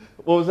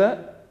 What was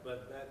that?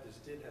 But Baptists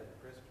did have a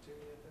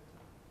Presbyterian at that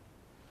time?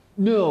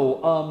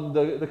 No,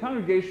 the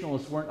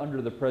Congregationalists weren't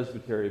under the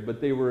presbytery, but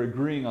they were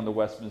agreeing on the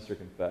Westminster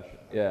Confession.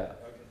 Yeah. Okay,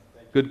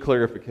 thank you. Good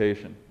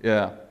clarification.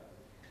 Yeah.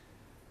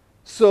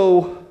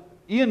 So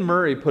Ian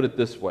Murray put it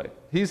this way.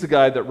 He's the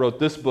guy that wrote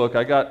this book.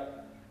 I got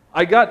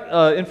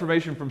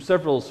information from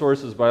several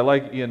sources, but I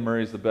like Ian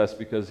Murray's the best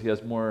because he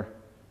has more.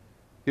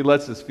 He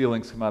lets his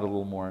feelings come out a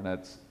little more, and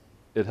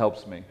it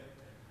helps me.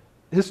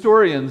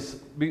 Historians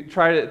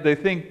they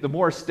think the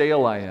more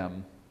stale I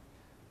am,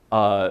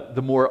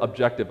 the more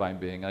objective I'm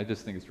being. I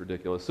just think it's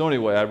ridiculous. So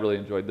anyway, I really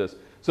enjoyed this.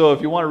 So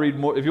if you want to read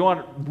more, if you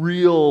want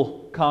real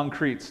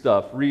concrete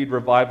stuff, read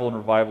Revival and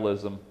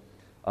Revivalism,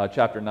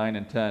 chapter 9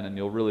 and 10, and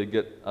you'll really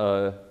get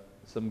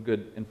some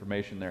good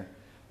information there.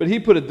 But he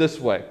put it this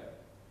way.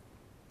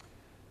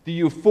 The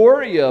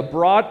euphoria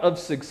brought of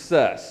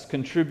success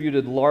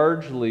contributed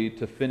largely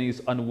to Finney's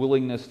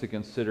unwillingness to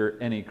consider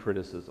any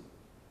criticism.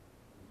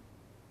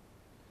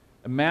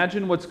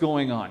 Imagine what's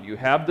going on. You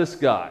have this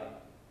guy.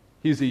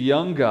 He's a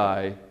young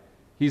guy.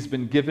 He's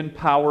been given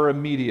power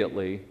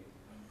immediately.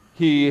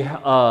 He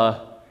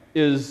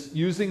is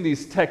using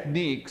these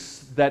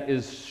techniques that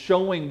is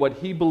showing what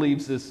he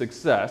believes is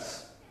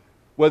success.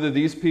 Whether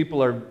these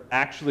people are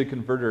actually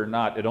converted or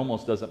not, it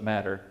almost doesn't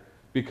matter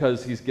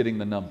because he's getting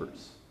the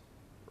numbers,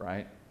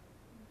 right?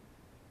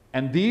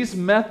 And these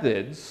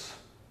methods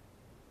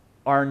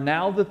are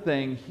now the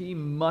thing he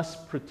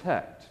must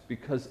protect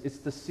because it's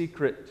the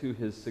secret to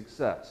his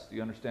success. Do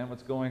you understand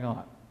what's going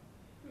on?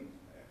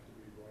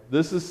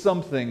 This is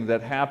something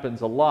that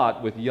happens a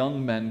lot with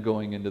young men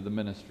going into the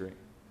ministry.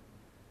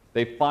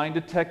 They find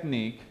a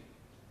technique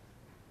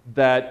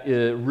that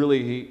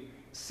really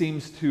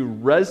seems to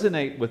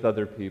resonate with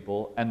other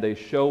people, and they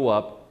show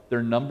up,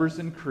 their numbers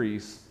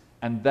increase,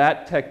 and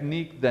that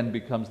technique then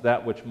becomes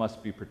that which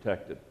must be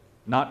protected,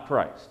 not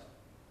Christ.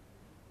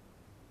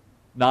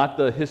 Not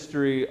the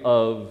history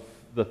of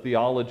the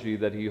theology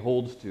that he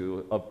holds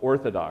to, of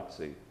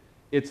orthodoxy.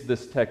 It's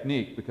this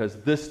technique,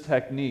 because this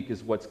technique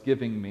is what's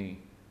giving me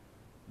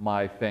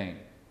my fame.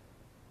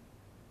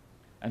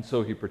 And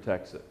so he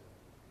protects it.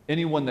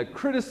 Anyone that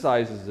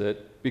criticizes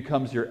it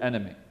becomes your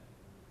enemy.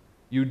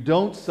 You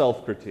don't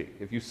self-critique.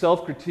 If you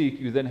self-critique,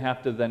 you then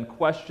have to then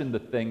question the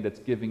thing that's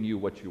giving you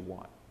what you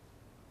want.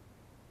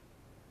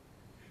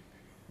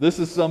 This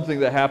is something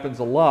that happens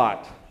a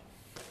lot.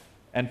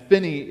 And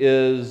Finney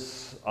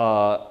is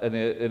an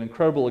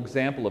incredible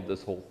example of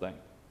this whole thing.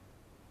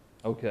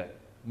 Okay,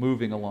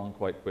 moving along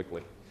quite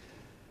quickly.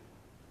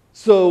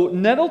 So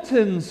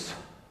Nettleton's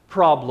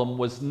problem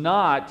was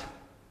not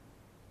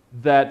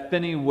that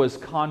Finney was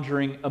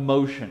conjuring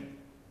emotion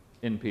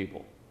in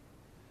people.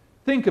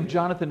 Think of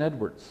Jonathan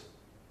Edwards.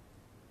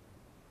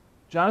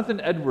 Jonathan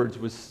Edwards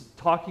was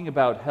talking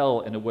about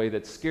hell in a way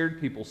that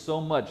scared people so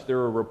much. There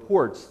were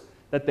reports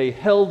that they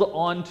held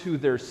onto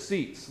their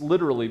seats,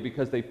 literally,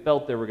 because they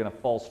felt they were going to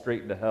fall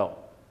straight into hell.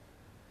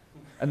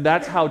 And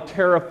that's how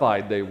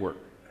terrified they were.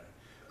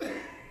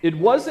 It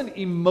wasn't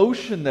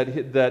emotion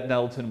that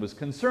Nettleton was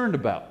concerned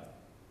about.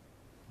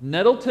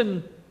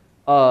 Nettleton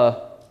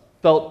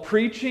felt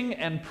preaching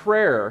and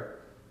prayer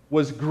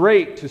was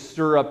great to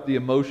stir up the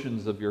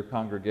emotions of your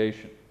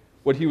congregation.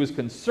 What he was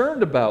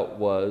concerned about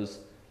was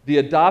the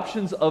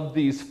adoptions of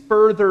these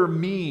further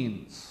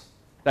means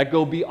that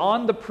go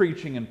beyond the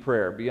preaching and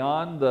prayer,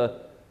 beyond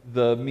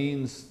the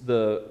means,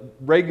 the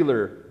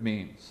regular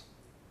means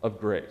of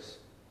grace.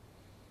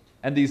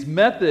 And these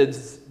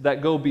methods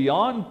that go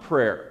beyond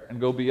prayer and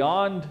go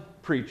beyond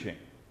preaching,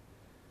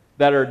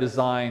 that are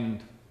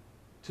designed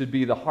to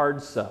be the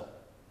hard sell,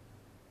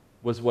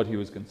 was what he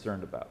was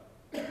concerned about.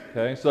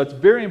 Okay? So it's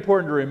very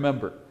important to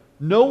remember.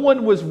 No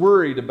one was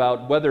worried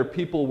about whether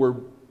people were,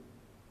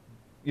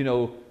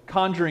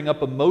 conjuring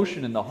up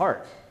emotion in the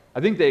heart. I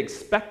think they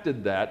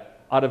expected that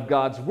out of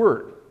God's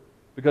Word,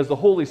 because the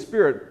Holy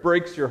Spirit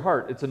breaks your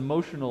heart. It's an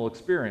emotional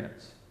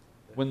experience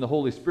when the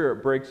Holy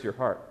Spirit breaks your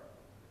heart.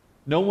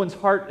 No one's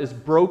heart is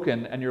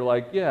broken and you're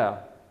like, yeah,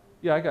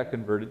 I got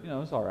converted.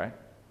 It's all right.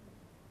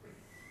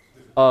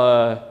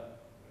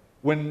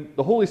 when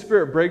the Holy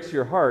Spirit breaks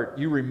your heart,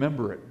 you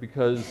remember it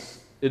because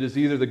it is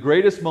either the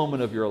greatest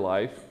moment of your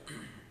life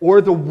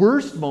or the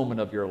worst moment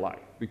of your life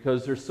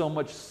because there's so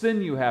much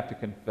sin you have to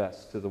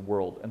confess to the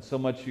world and so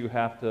much you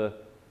have to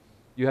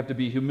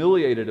be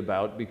humiliated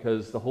about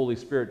because the Holy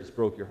Spirit just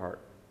broke your heart.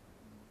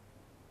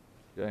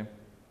 Okay?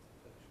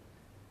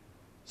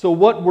 So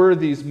what were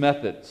these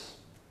methods?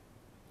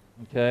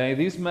 Okay,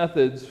 these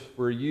methods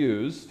were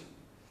used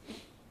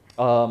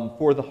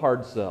for the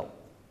hard sell,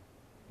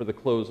 for the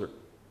closer.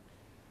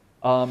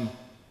 The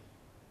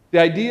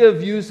idea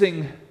of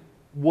using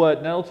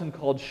what Nettleton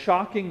called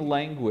shocking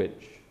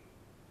language,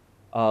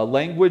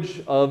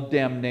 language of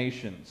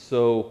damnation.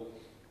 So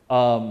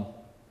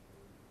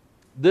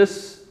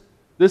this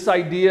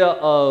idea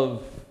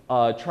of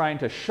trying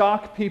to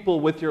shock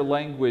people with your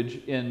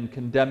language in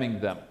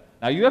condemning them.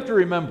 Now you have to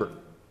remember,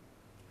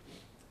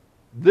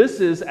 this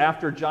is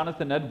after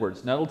Jonathan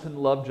Edwards. Nettleton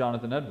loved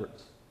Jonathan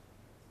Edwards.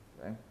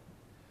 Okay?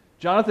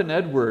 Jonathan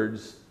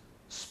Edwards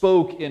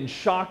spoke in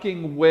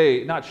shocking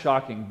way, not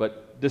shocking,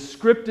 but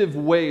descriptive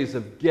ways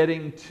of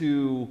getting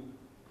to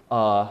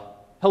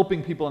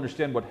helping people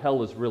understand what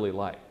hell is really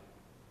like.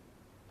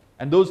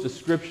 And those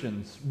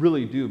descriptions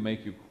really do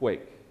make you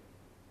quake.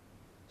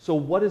 So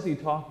what is he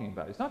talking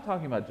about? He's not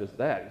talking about just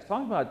that. He's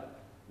talking about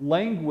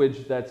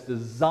language that's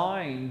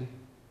designed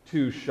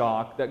to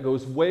shock, that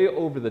goes way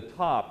over the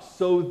top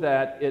so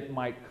that it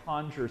might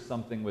conjure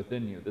something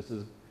within you.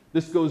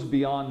 This goes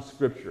beyond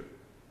Scripture.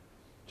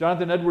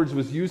 Jonathan Edwards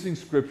was using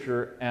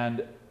Scripture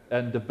and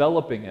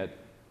developing it.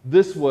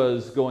 This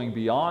was going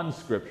beyond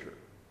Scripture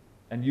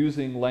and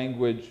using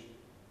language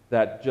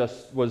that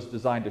just was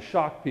designed to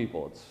shock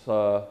people.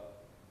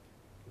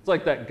 It's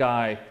like that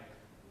guy,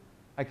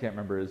 I can't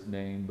remember his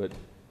name, but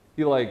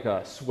he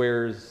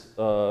swears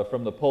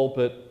from the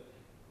pulpit,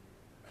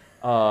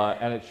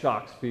 and it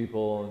shocks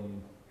people.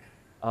 And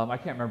I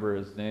can't remember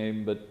his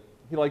name, but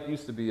he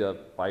used to be a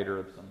fighter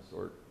of some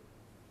sort.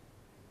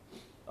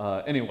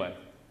 Anyway,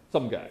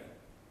 some guy.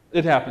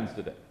 It happens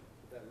today.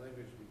 That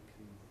language we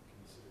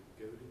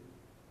consider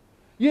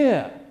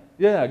goading?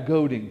 Yeah,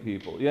 goading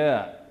people,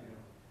 yeah.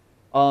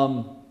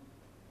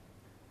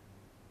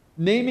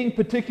 Naming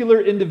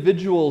particular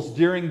individuals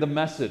during the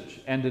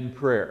message and in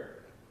prayer.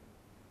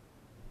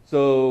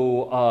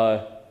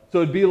 So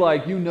it'd be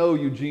like,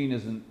 Eugene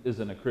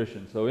isn't a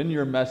Christian. So in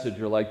your message,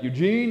 you're like,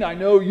 Eugene, I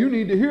know you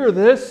need to hear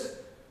this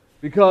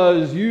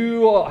because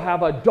you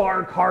have a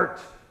dark heart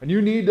and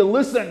you need to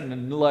listen.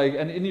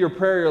 And in your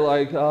prayer, you're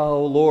like,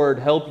 oh Lord,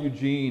 help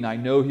Eugene. I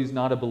know he's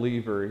not a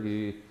believer.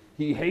 He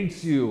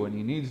hates you and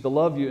he needs to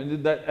love you,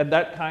 and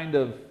that kind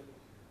of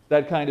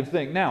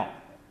thing. Now,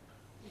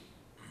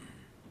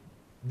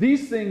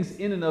 these things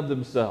in and of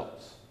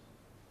themselves,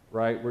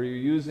 right, where you're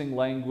using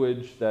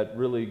language that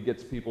really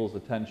gets people's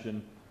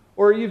attention,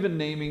 or even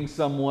naming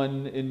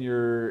someone in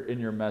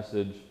your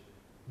message,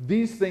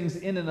 these things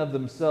in and of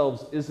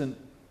themselves isn't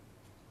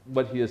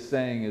what he is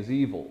saying is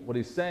evil. What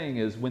he's saying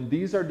is when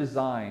these are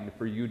designed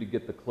for you to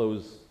get the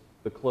close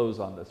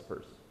on this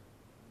person,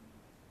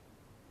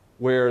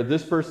 where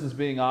this person's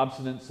being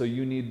obstinate, so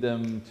you need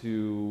them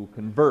to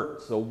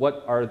convert. So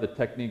what are the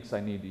techniques I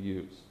need to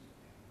use?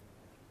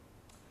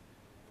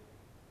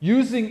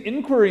 Using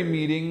inquiry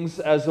meetings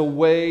as a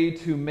way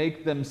to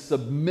make them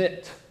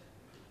submit.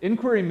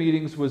 Inquiry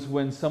meetings was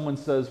when someone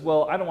says,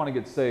 well, I don't want to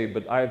get saved,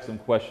 but I have some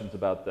questions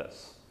about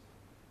this.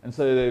 And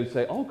so they would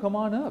say, oh, come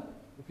on up.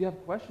 If you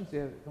have questions,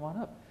 come on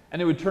up. And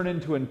it would turn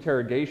into an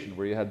interrogation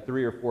where you had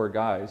 3 or 4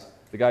 guys.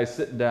 The guys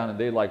sitting down and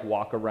they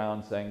walk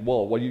around saying,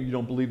 whoa, what, you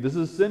don't believe this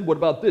is sin? What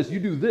about this? You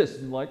do this.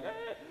 And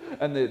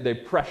and they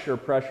pressure,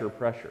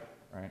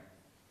 right?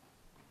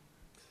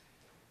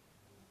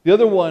 The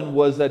other one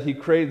was that he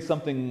created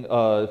something,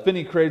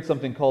 Finney created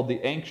something called the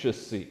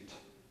anxious seat.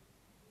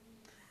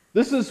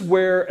 This is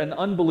where an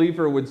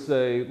unbeliever would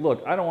say,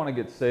 look, I don't want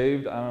to get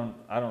saved.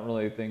 I don't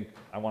really think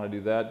I want to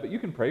do that, but you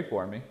can pray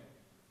for me.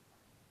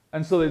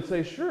 And so they'd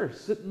say, sure,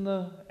 sit in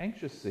the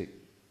anxious seat.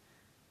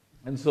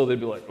 And so they'd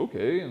be like,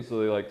 okay. And so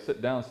they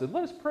sit down and said,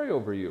 let us pray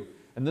over you.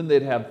 And then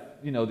they'd have,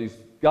 these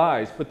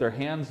guys put their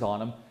hands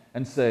on him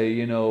and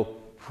say,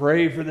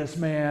 pray for this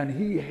man.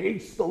 He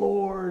hates the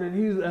Lord.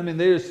 And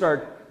they just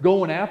start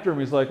going after him.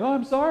 He's like, oh,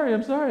 I'm sorry.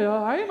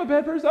 I am a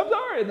bad person. I'm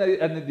sorry.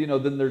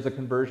 Then there's a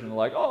conversion.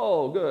 Like,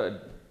 oh, good.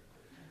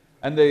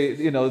 And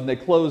they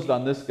closed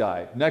on this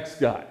guy. Next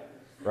guy,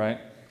 right?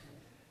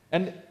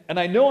 And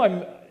I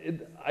know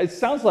it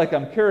sounds like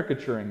I'm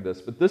caricaturing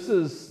this, but this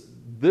is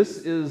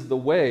the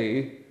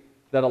way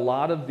that a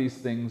lot of these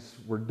things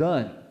were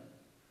done.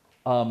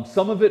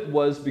 Some of it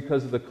was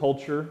because of the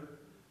culture.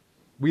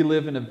 We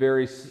live in a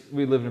very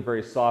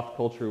soft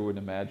culture. We would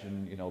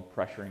imagine,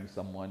 pressuring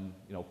someone,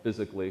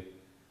 physically,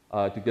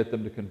 to get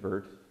them to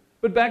convert.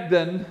 But back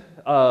then,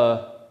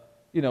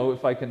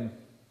 if I can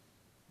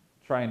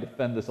try and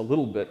defend this a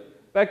little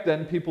bit, back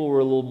then people were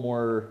a little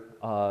more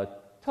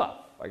tough,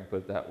 if I can put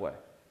it that way.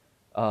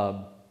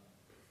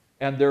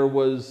 And there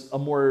was a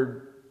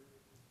more,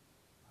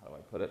 how do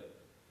I put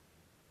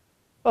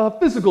it,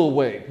 physical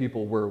way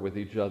people were with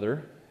each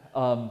other.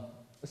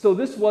 So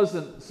this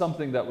wasn't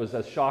something that was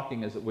as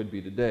shocking as it would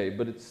be today,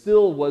 but it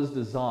still was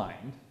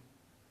designed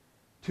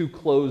to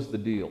close the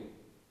deal.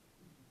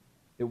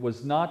 It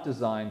was not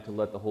designed to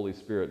let the Holy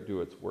Spirit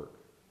do its work.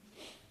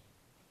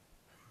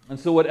 And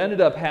so what ended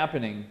up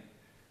happening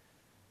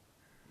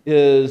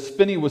is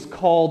Finney was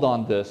called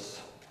on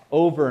this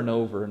over and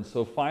over. And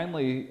so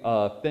finally,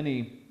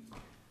 Finney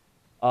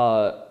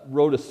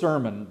wrote a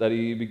sermon that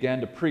he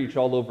began to preach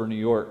all over New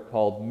York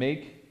called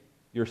Make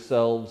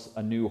Yourselves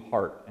a New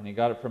Heart. And he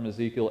got it from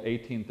Ezekiel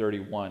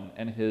 18:31.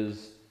 And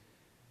his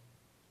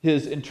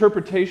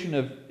interpretation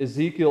of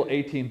Ezekiel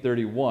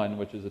 18:31,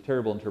 which is a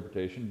terrible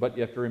interpretation, but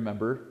you have to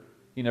remember,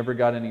 he never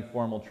got any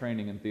formal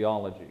training in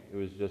theology. It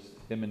was just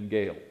him and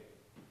Gale.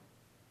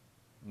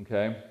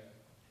 Okay?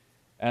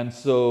 And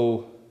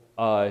so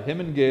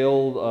him and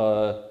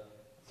Gale,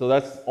 so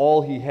that's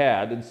all he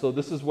had. And so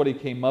this is what he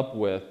came up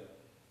with.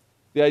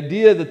 The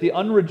idea that the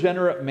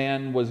unregenerate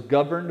man was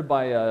governed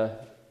by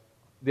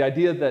the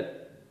idea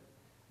that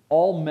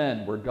all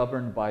men were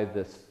governed by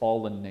this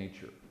fallen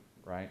nature,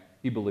 right?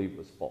 He believed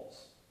was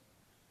false.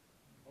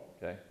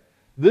 Okay?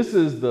 This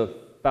is the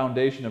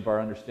foundation of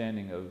our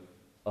understanding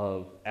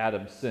of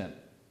Adam's sin.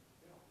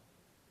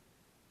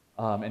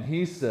 And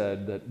he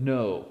said that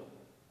no,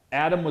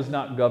 Adam was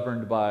not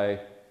governed by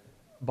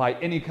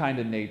any kind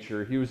of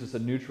nature. He was just a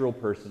neutral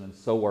person, and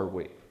so are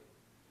we.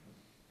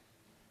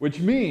 Which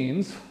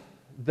means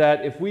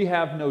that if we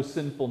have no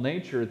sinful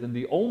nature, then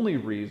the only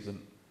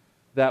reason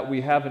that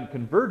we haven't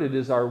converted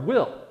is our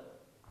will.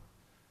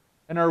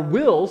 And our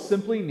will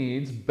simply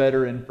needs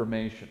better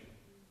information,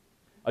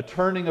 a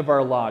turning of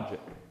our logic,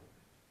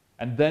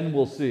 and then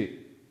we'll see.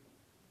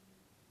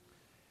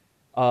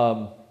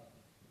 And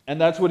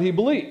that's what he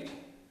believed.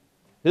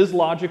 His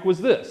logic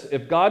was this: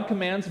 if God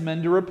commands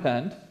men to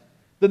repent,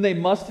 then they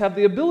must have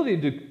the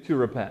ability to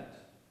repent.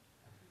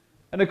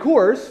 And of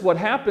course, what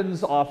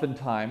happens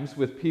oftentimes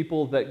with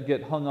people that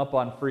get hung up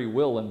on free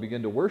will and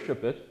begin to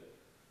worship it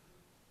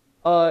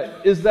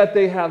is that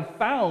they have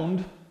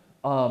found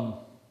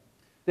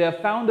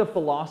a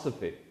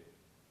philosophy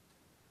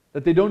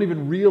that they don't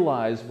even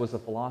realize was a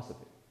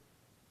philosophy.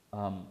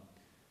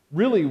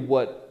 Really,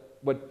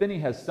 what Finney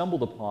has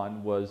stumbled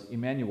upon was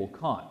Immanuel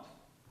Kant,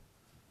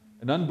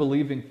 an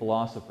unbelieving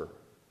philosopher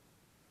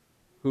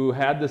who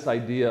had this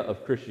idea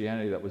of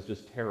Christianity that was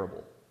just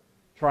terrible,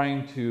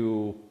 trying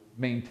to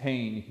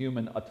maintain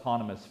human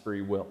autonomous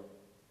free will.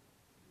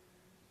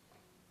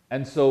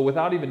 And so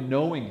without even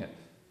knowing it,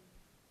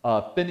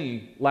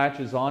 Finney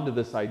latches onto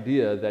this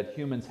idea that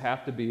humans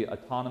have to be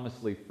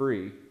autonomously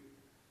free,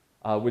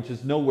 which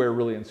is nowhere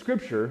really in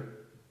Scripture,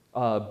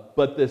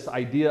 but this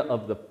idea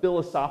of the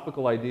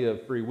philosophical idea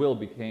of free will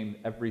became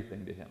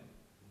everything to him.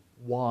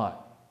 Why?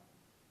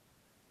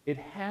 It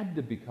had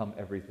to become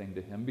everything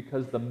to him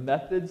because the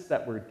methods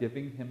that were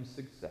giving him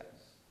success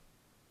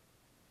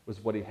was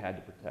what he had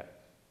to protect.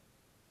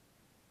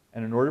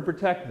 And in order to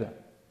protect them,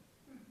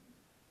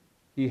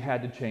 he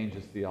had to change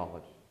his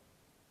theology.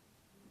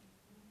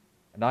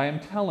 And I am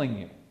telling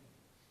you,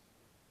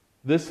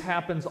 this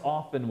happens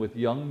often with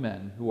young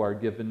men who are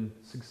given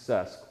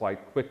success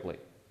quite quickly.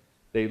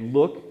 They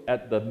look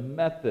at the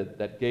method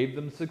that gave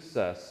them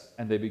success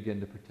and they begin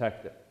to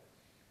protect it.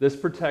 This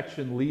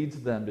protection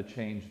leads them to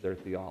change their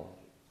theology.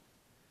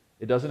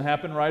 It doesn't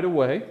happen right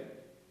away,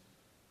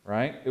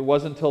 right? It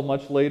wasn't until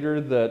much later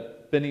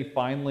that Finney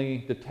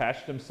finally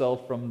detached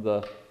himself from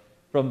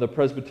the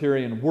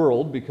Presbyterian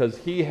world because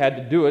he had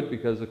to do it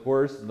because, of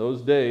course, in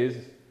those days,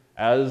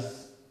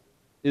 as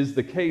is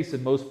the case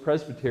in most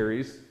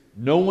presbyteries,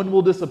 no one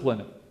will discipline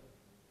him.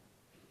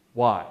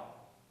 Why?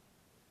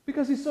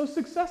 Because he's so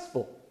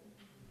successful.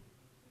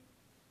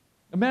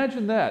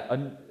 Imagine that.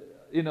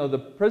 The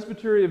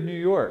Presbytery of New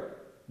York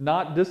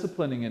not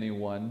disciplining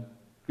anyone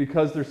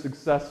because they're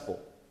successful.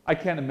 I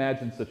can't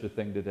imagine such a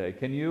thing today.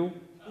 Can you?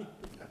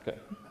 Okay.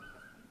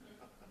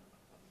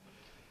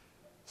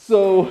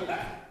 So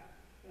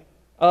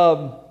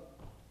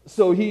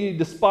he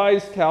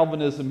despised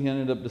Calvinism. He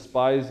ended up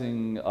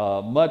despising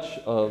much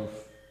of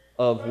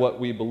what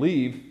we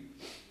believe.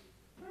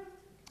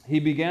 He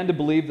began to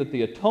believe that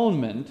the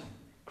atonement,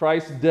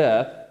 Christ's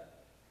death,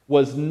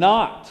 was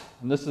not,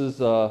 and this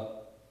is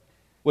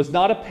was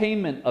not a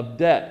payment of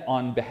debt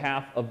on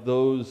behalf of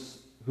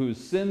those whose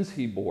sins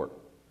he bore.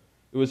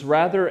 It was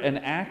rather an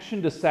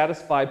action to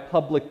satisfy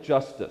public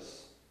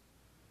justice,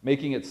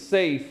 making it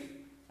safe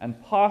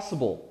and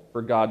possible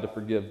for God to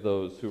forgive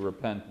those who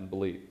repent and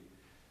believe.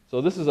 So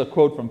this is a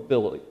quote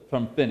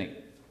from Finney.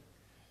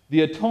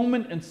 The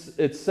atonement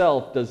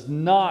itself does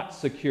not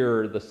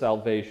secure the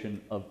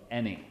salvation of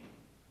any.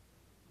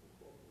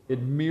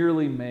 It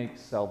merely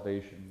makes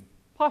salvation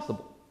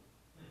possible.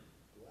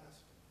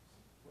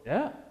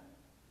 Yeah.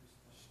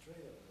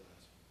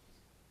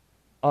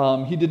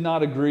 He did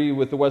not agree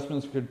with the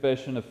Westminster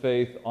Confession of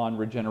Faith on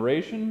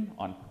regeneration,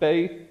 on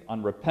faith,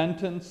 on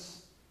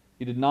repentance.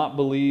 He did not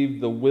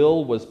believe the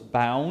will was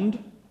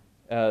bound,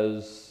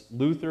 as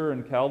Luther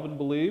and Calvin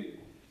believed.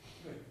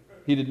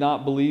 He did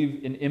not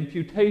believe in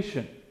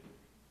imputation,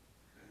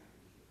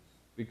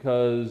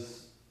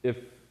 because if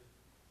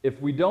If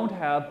we don't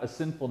have a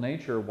sinful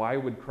nature, why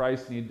would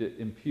Christ need to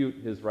impute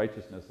his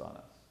righteousness on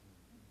us?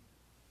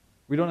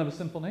 We don't have a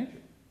sinful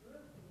nature.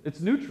 It's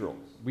neutral.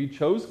 We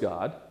chose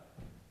God,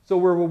 so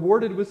we're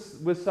rewarded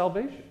with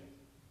salvation.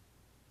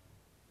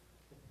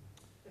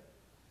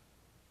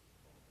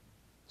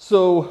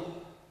 So,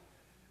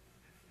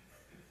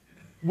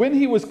 when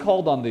he was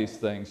called on these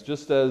things,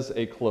 just as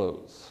a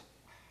close,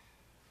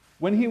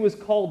 when he was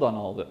called on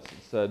all this and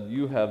said,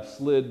 you have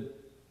slid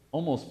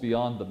almost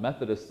beyond the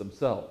Methodists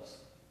themselves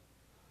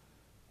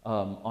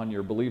on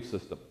your belief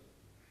system,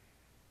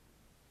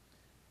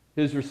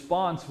 his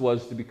response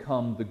was to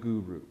become the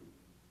guru.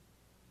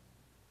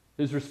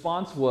 His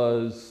response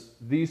was,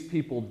 these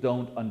people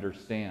don't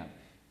understand.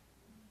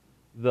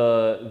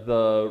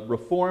 The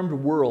Reformed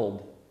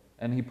world,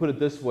 and he put it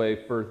this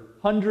way, for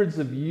hundreds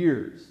of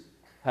years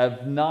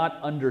have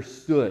not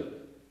understood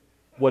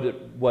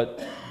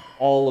what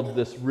all of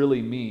this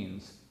really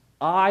means.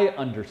 I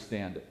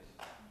understand it.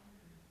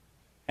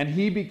 And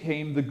he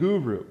became the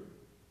guru.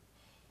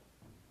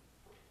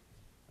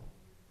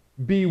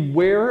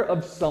 Beware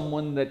of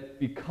someone that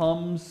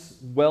becomes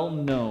well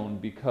known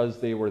because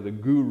they were the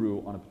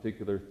guru on a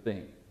particular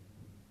thing.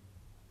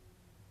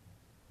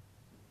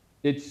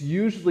 It's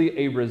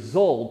usually a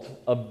result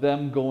of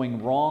them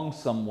going wrong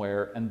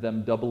somewhere and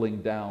them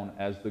doubling down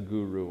as the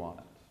guru on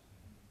it.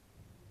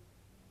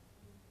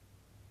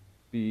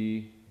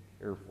 Be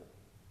careful.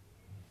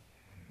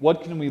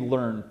 What can we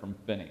learn from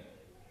Finney?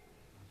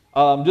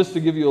 Just to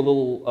give you a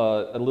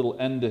little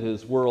end to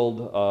his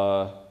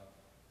world,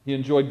 he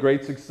enjoyed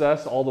great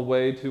success all the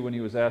way to when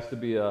he was asked to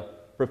be a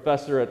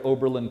professor at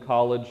Oberlin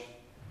College,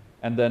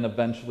 and then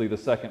eventually the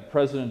second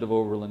president of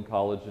Oberlin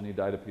College, and he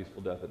died a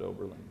peaceful death at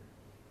Oberlin,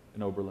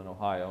 in Oberlin,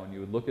 Ohio. And you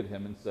would look at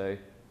him and say,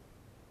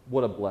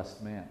 what a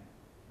blessed man.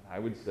 And I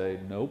would say,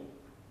 nope.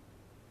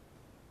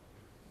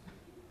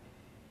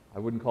 I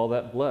wouldn't call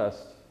that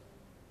blessed.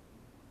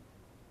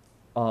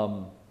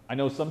 I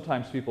know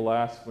sometimes people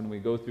ask when we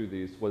go through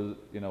these, was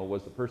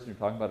the person you're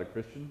talking about a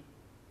Christian?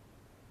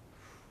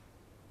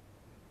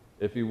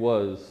 If he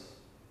was,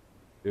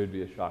 it would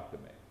be a shock to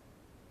me.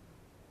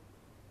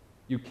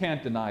 You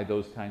can't deny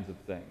those kinds of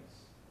things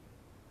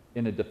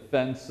in a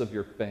defense of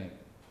your faith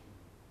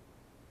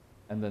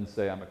and then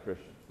say, I'm a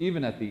Christian.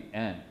 Even at the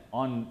end,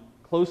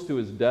 close to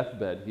his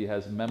deathbed, he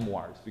has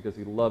memoirs because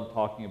he loved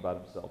talking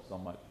about himself so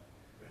much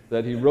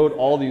that he wrote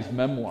all these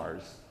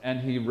memoirs, and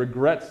he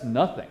regrets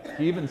nothing.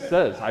 He even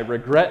says, I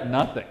regret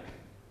nothing.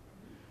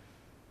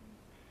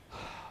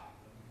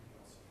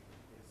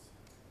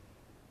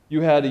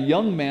 You had a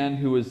young man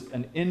who was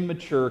an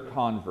immature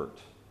convert.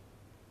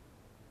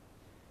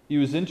 He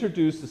was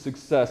introduced to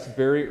success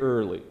very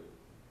early.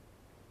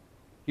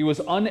 He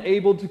was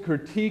unable to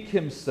critique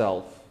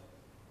himself,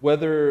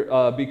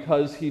 whether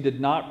because he did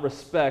not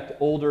respect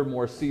older,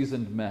 more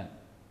seasoned men.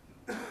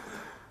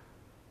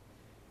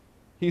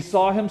 He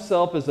saw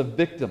himself as a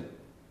victim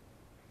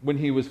when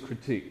he was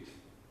critiqued,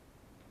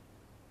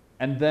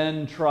 and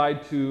then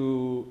tried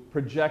to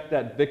project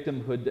that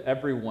victimhood to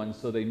everyone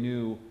so they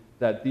knew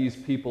that these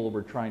people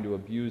were trying to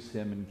abuse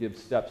him and give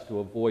steps to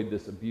avoid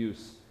this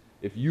abuse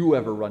if you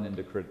ever run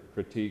into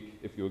critique,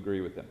 if you agree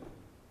with him.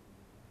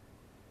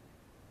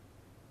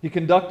 He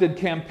conducted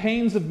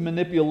campaigns of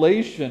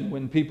manipulation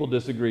when people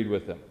disagreed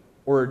with him,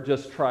 or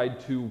just tried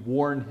to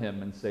warn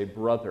him and say,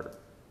 brother,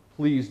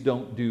 please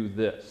don't do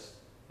this.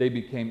 They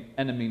became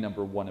enemy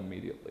number one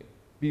immediately.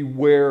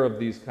 Beware of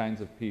these kinds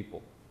of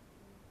people.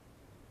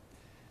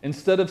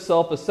 Instead of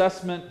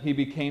self-assessment, he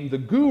became the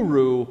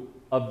guru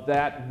of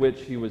that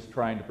which he was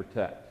trying to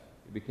protect.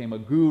 He became a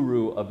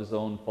guru of his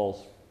own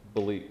false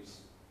beliefs.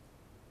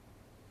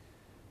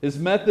 His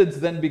methods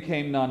then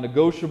became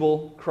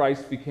non-negotiable.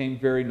 Christ became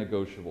very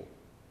negotiable.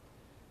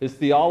 His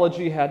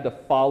theology had to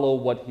follow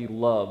what he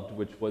loved,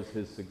 which was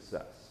his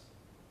success.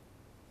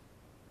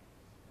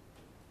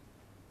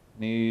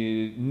 And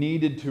he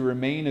needed to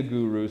remain a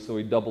guru, so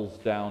he doubles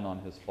down on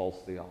his false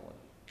theology.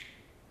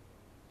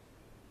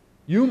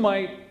 You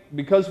might,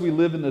 because we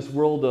live in this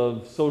world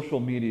of social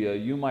media,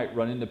 you might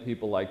run into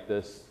people like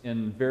this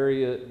in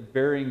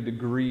varying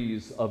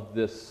degrees of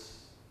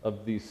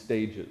these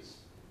stages.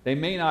 They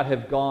may not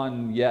have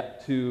gone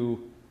yet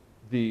to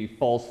the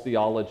false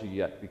theology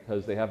yet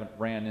because they haven't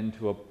ran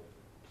into a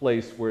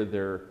place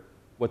where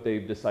what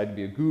they've decided to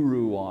be a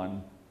guru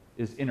on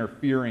is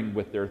interfering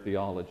with their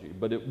theology,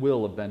 but it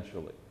will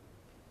eventually.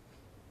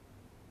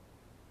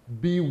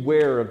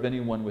 Beware of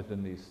anyone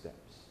within these steps.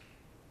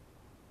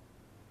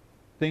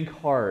 Think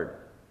hard,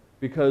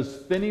 because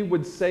Finney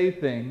would say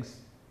things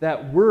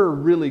that were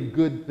really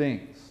good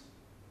things.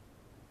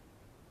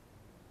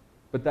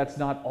 But that's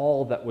not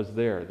all that was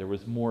there. There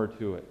was more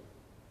to it.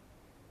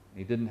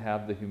 He didn't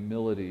have the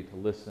humility to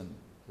listen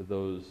to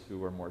those who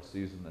were more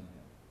seasoned than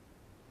him.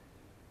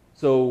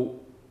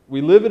 So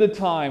we live at a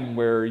time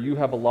where you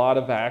have a lot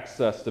of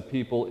access to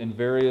people in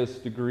various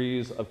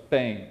degrees of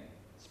fame,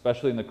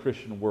 especially in the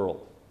Christian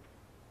world.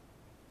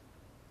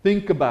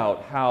 Think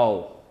about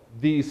how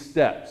these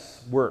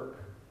steps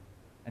work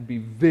and be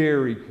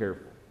very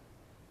careful.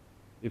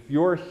 If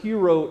your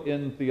hero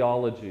in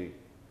theology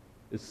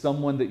is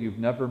someone that you've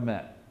never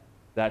met,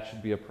 that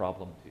should be a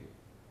problem to you.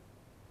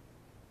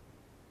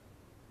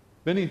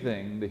 If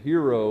anything, the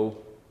hero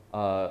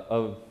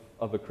of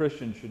a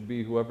Christian should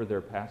be whoever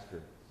their pastor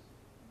is.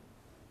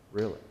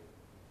 Really.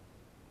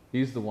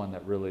 He's the one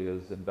that really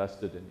is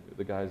invested in you.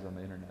 The guys on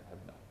the internet have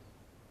not.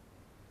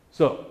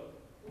 So,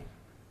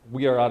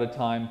 we are out of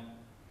time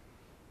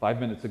 5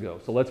 minutes ago,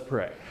 so let's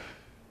pray.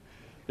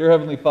 Dear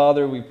Heavenly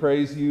Father, we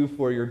praise you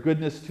for your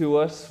goodness to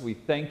us. We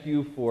thank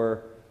you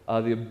for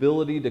the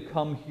ability to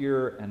come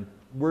here and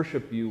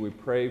worship you. We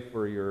pray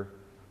for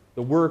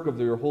the work of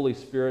your Holy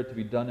Spirit to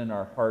be done in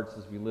our hearts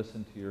as we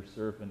listen to your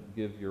servant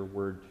give your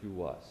word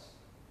to us.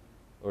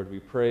 Lord, we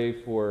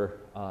pray for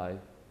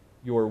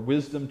your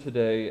wisdom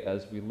today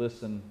as we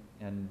listen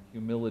and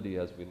humility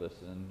as we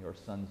listen. In your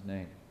Son's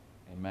name,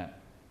 amen.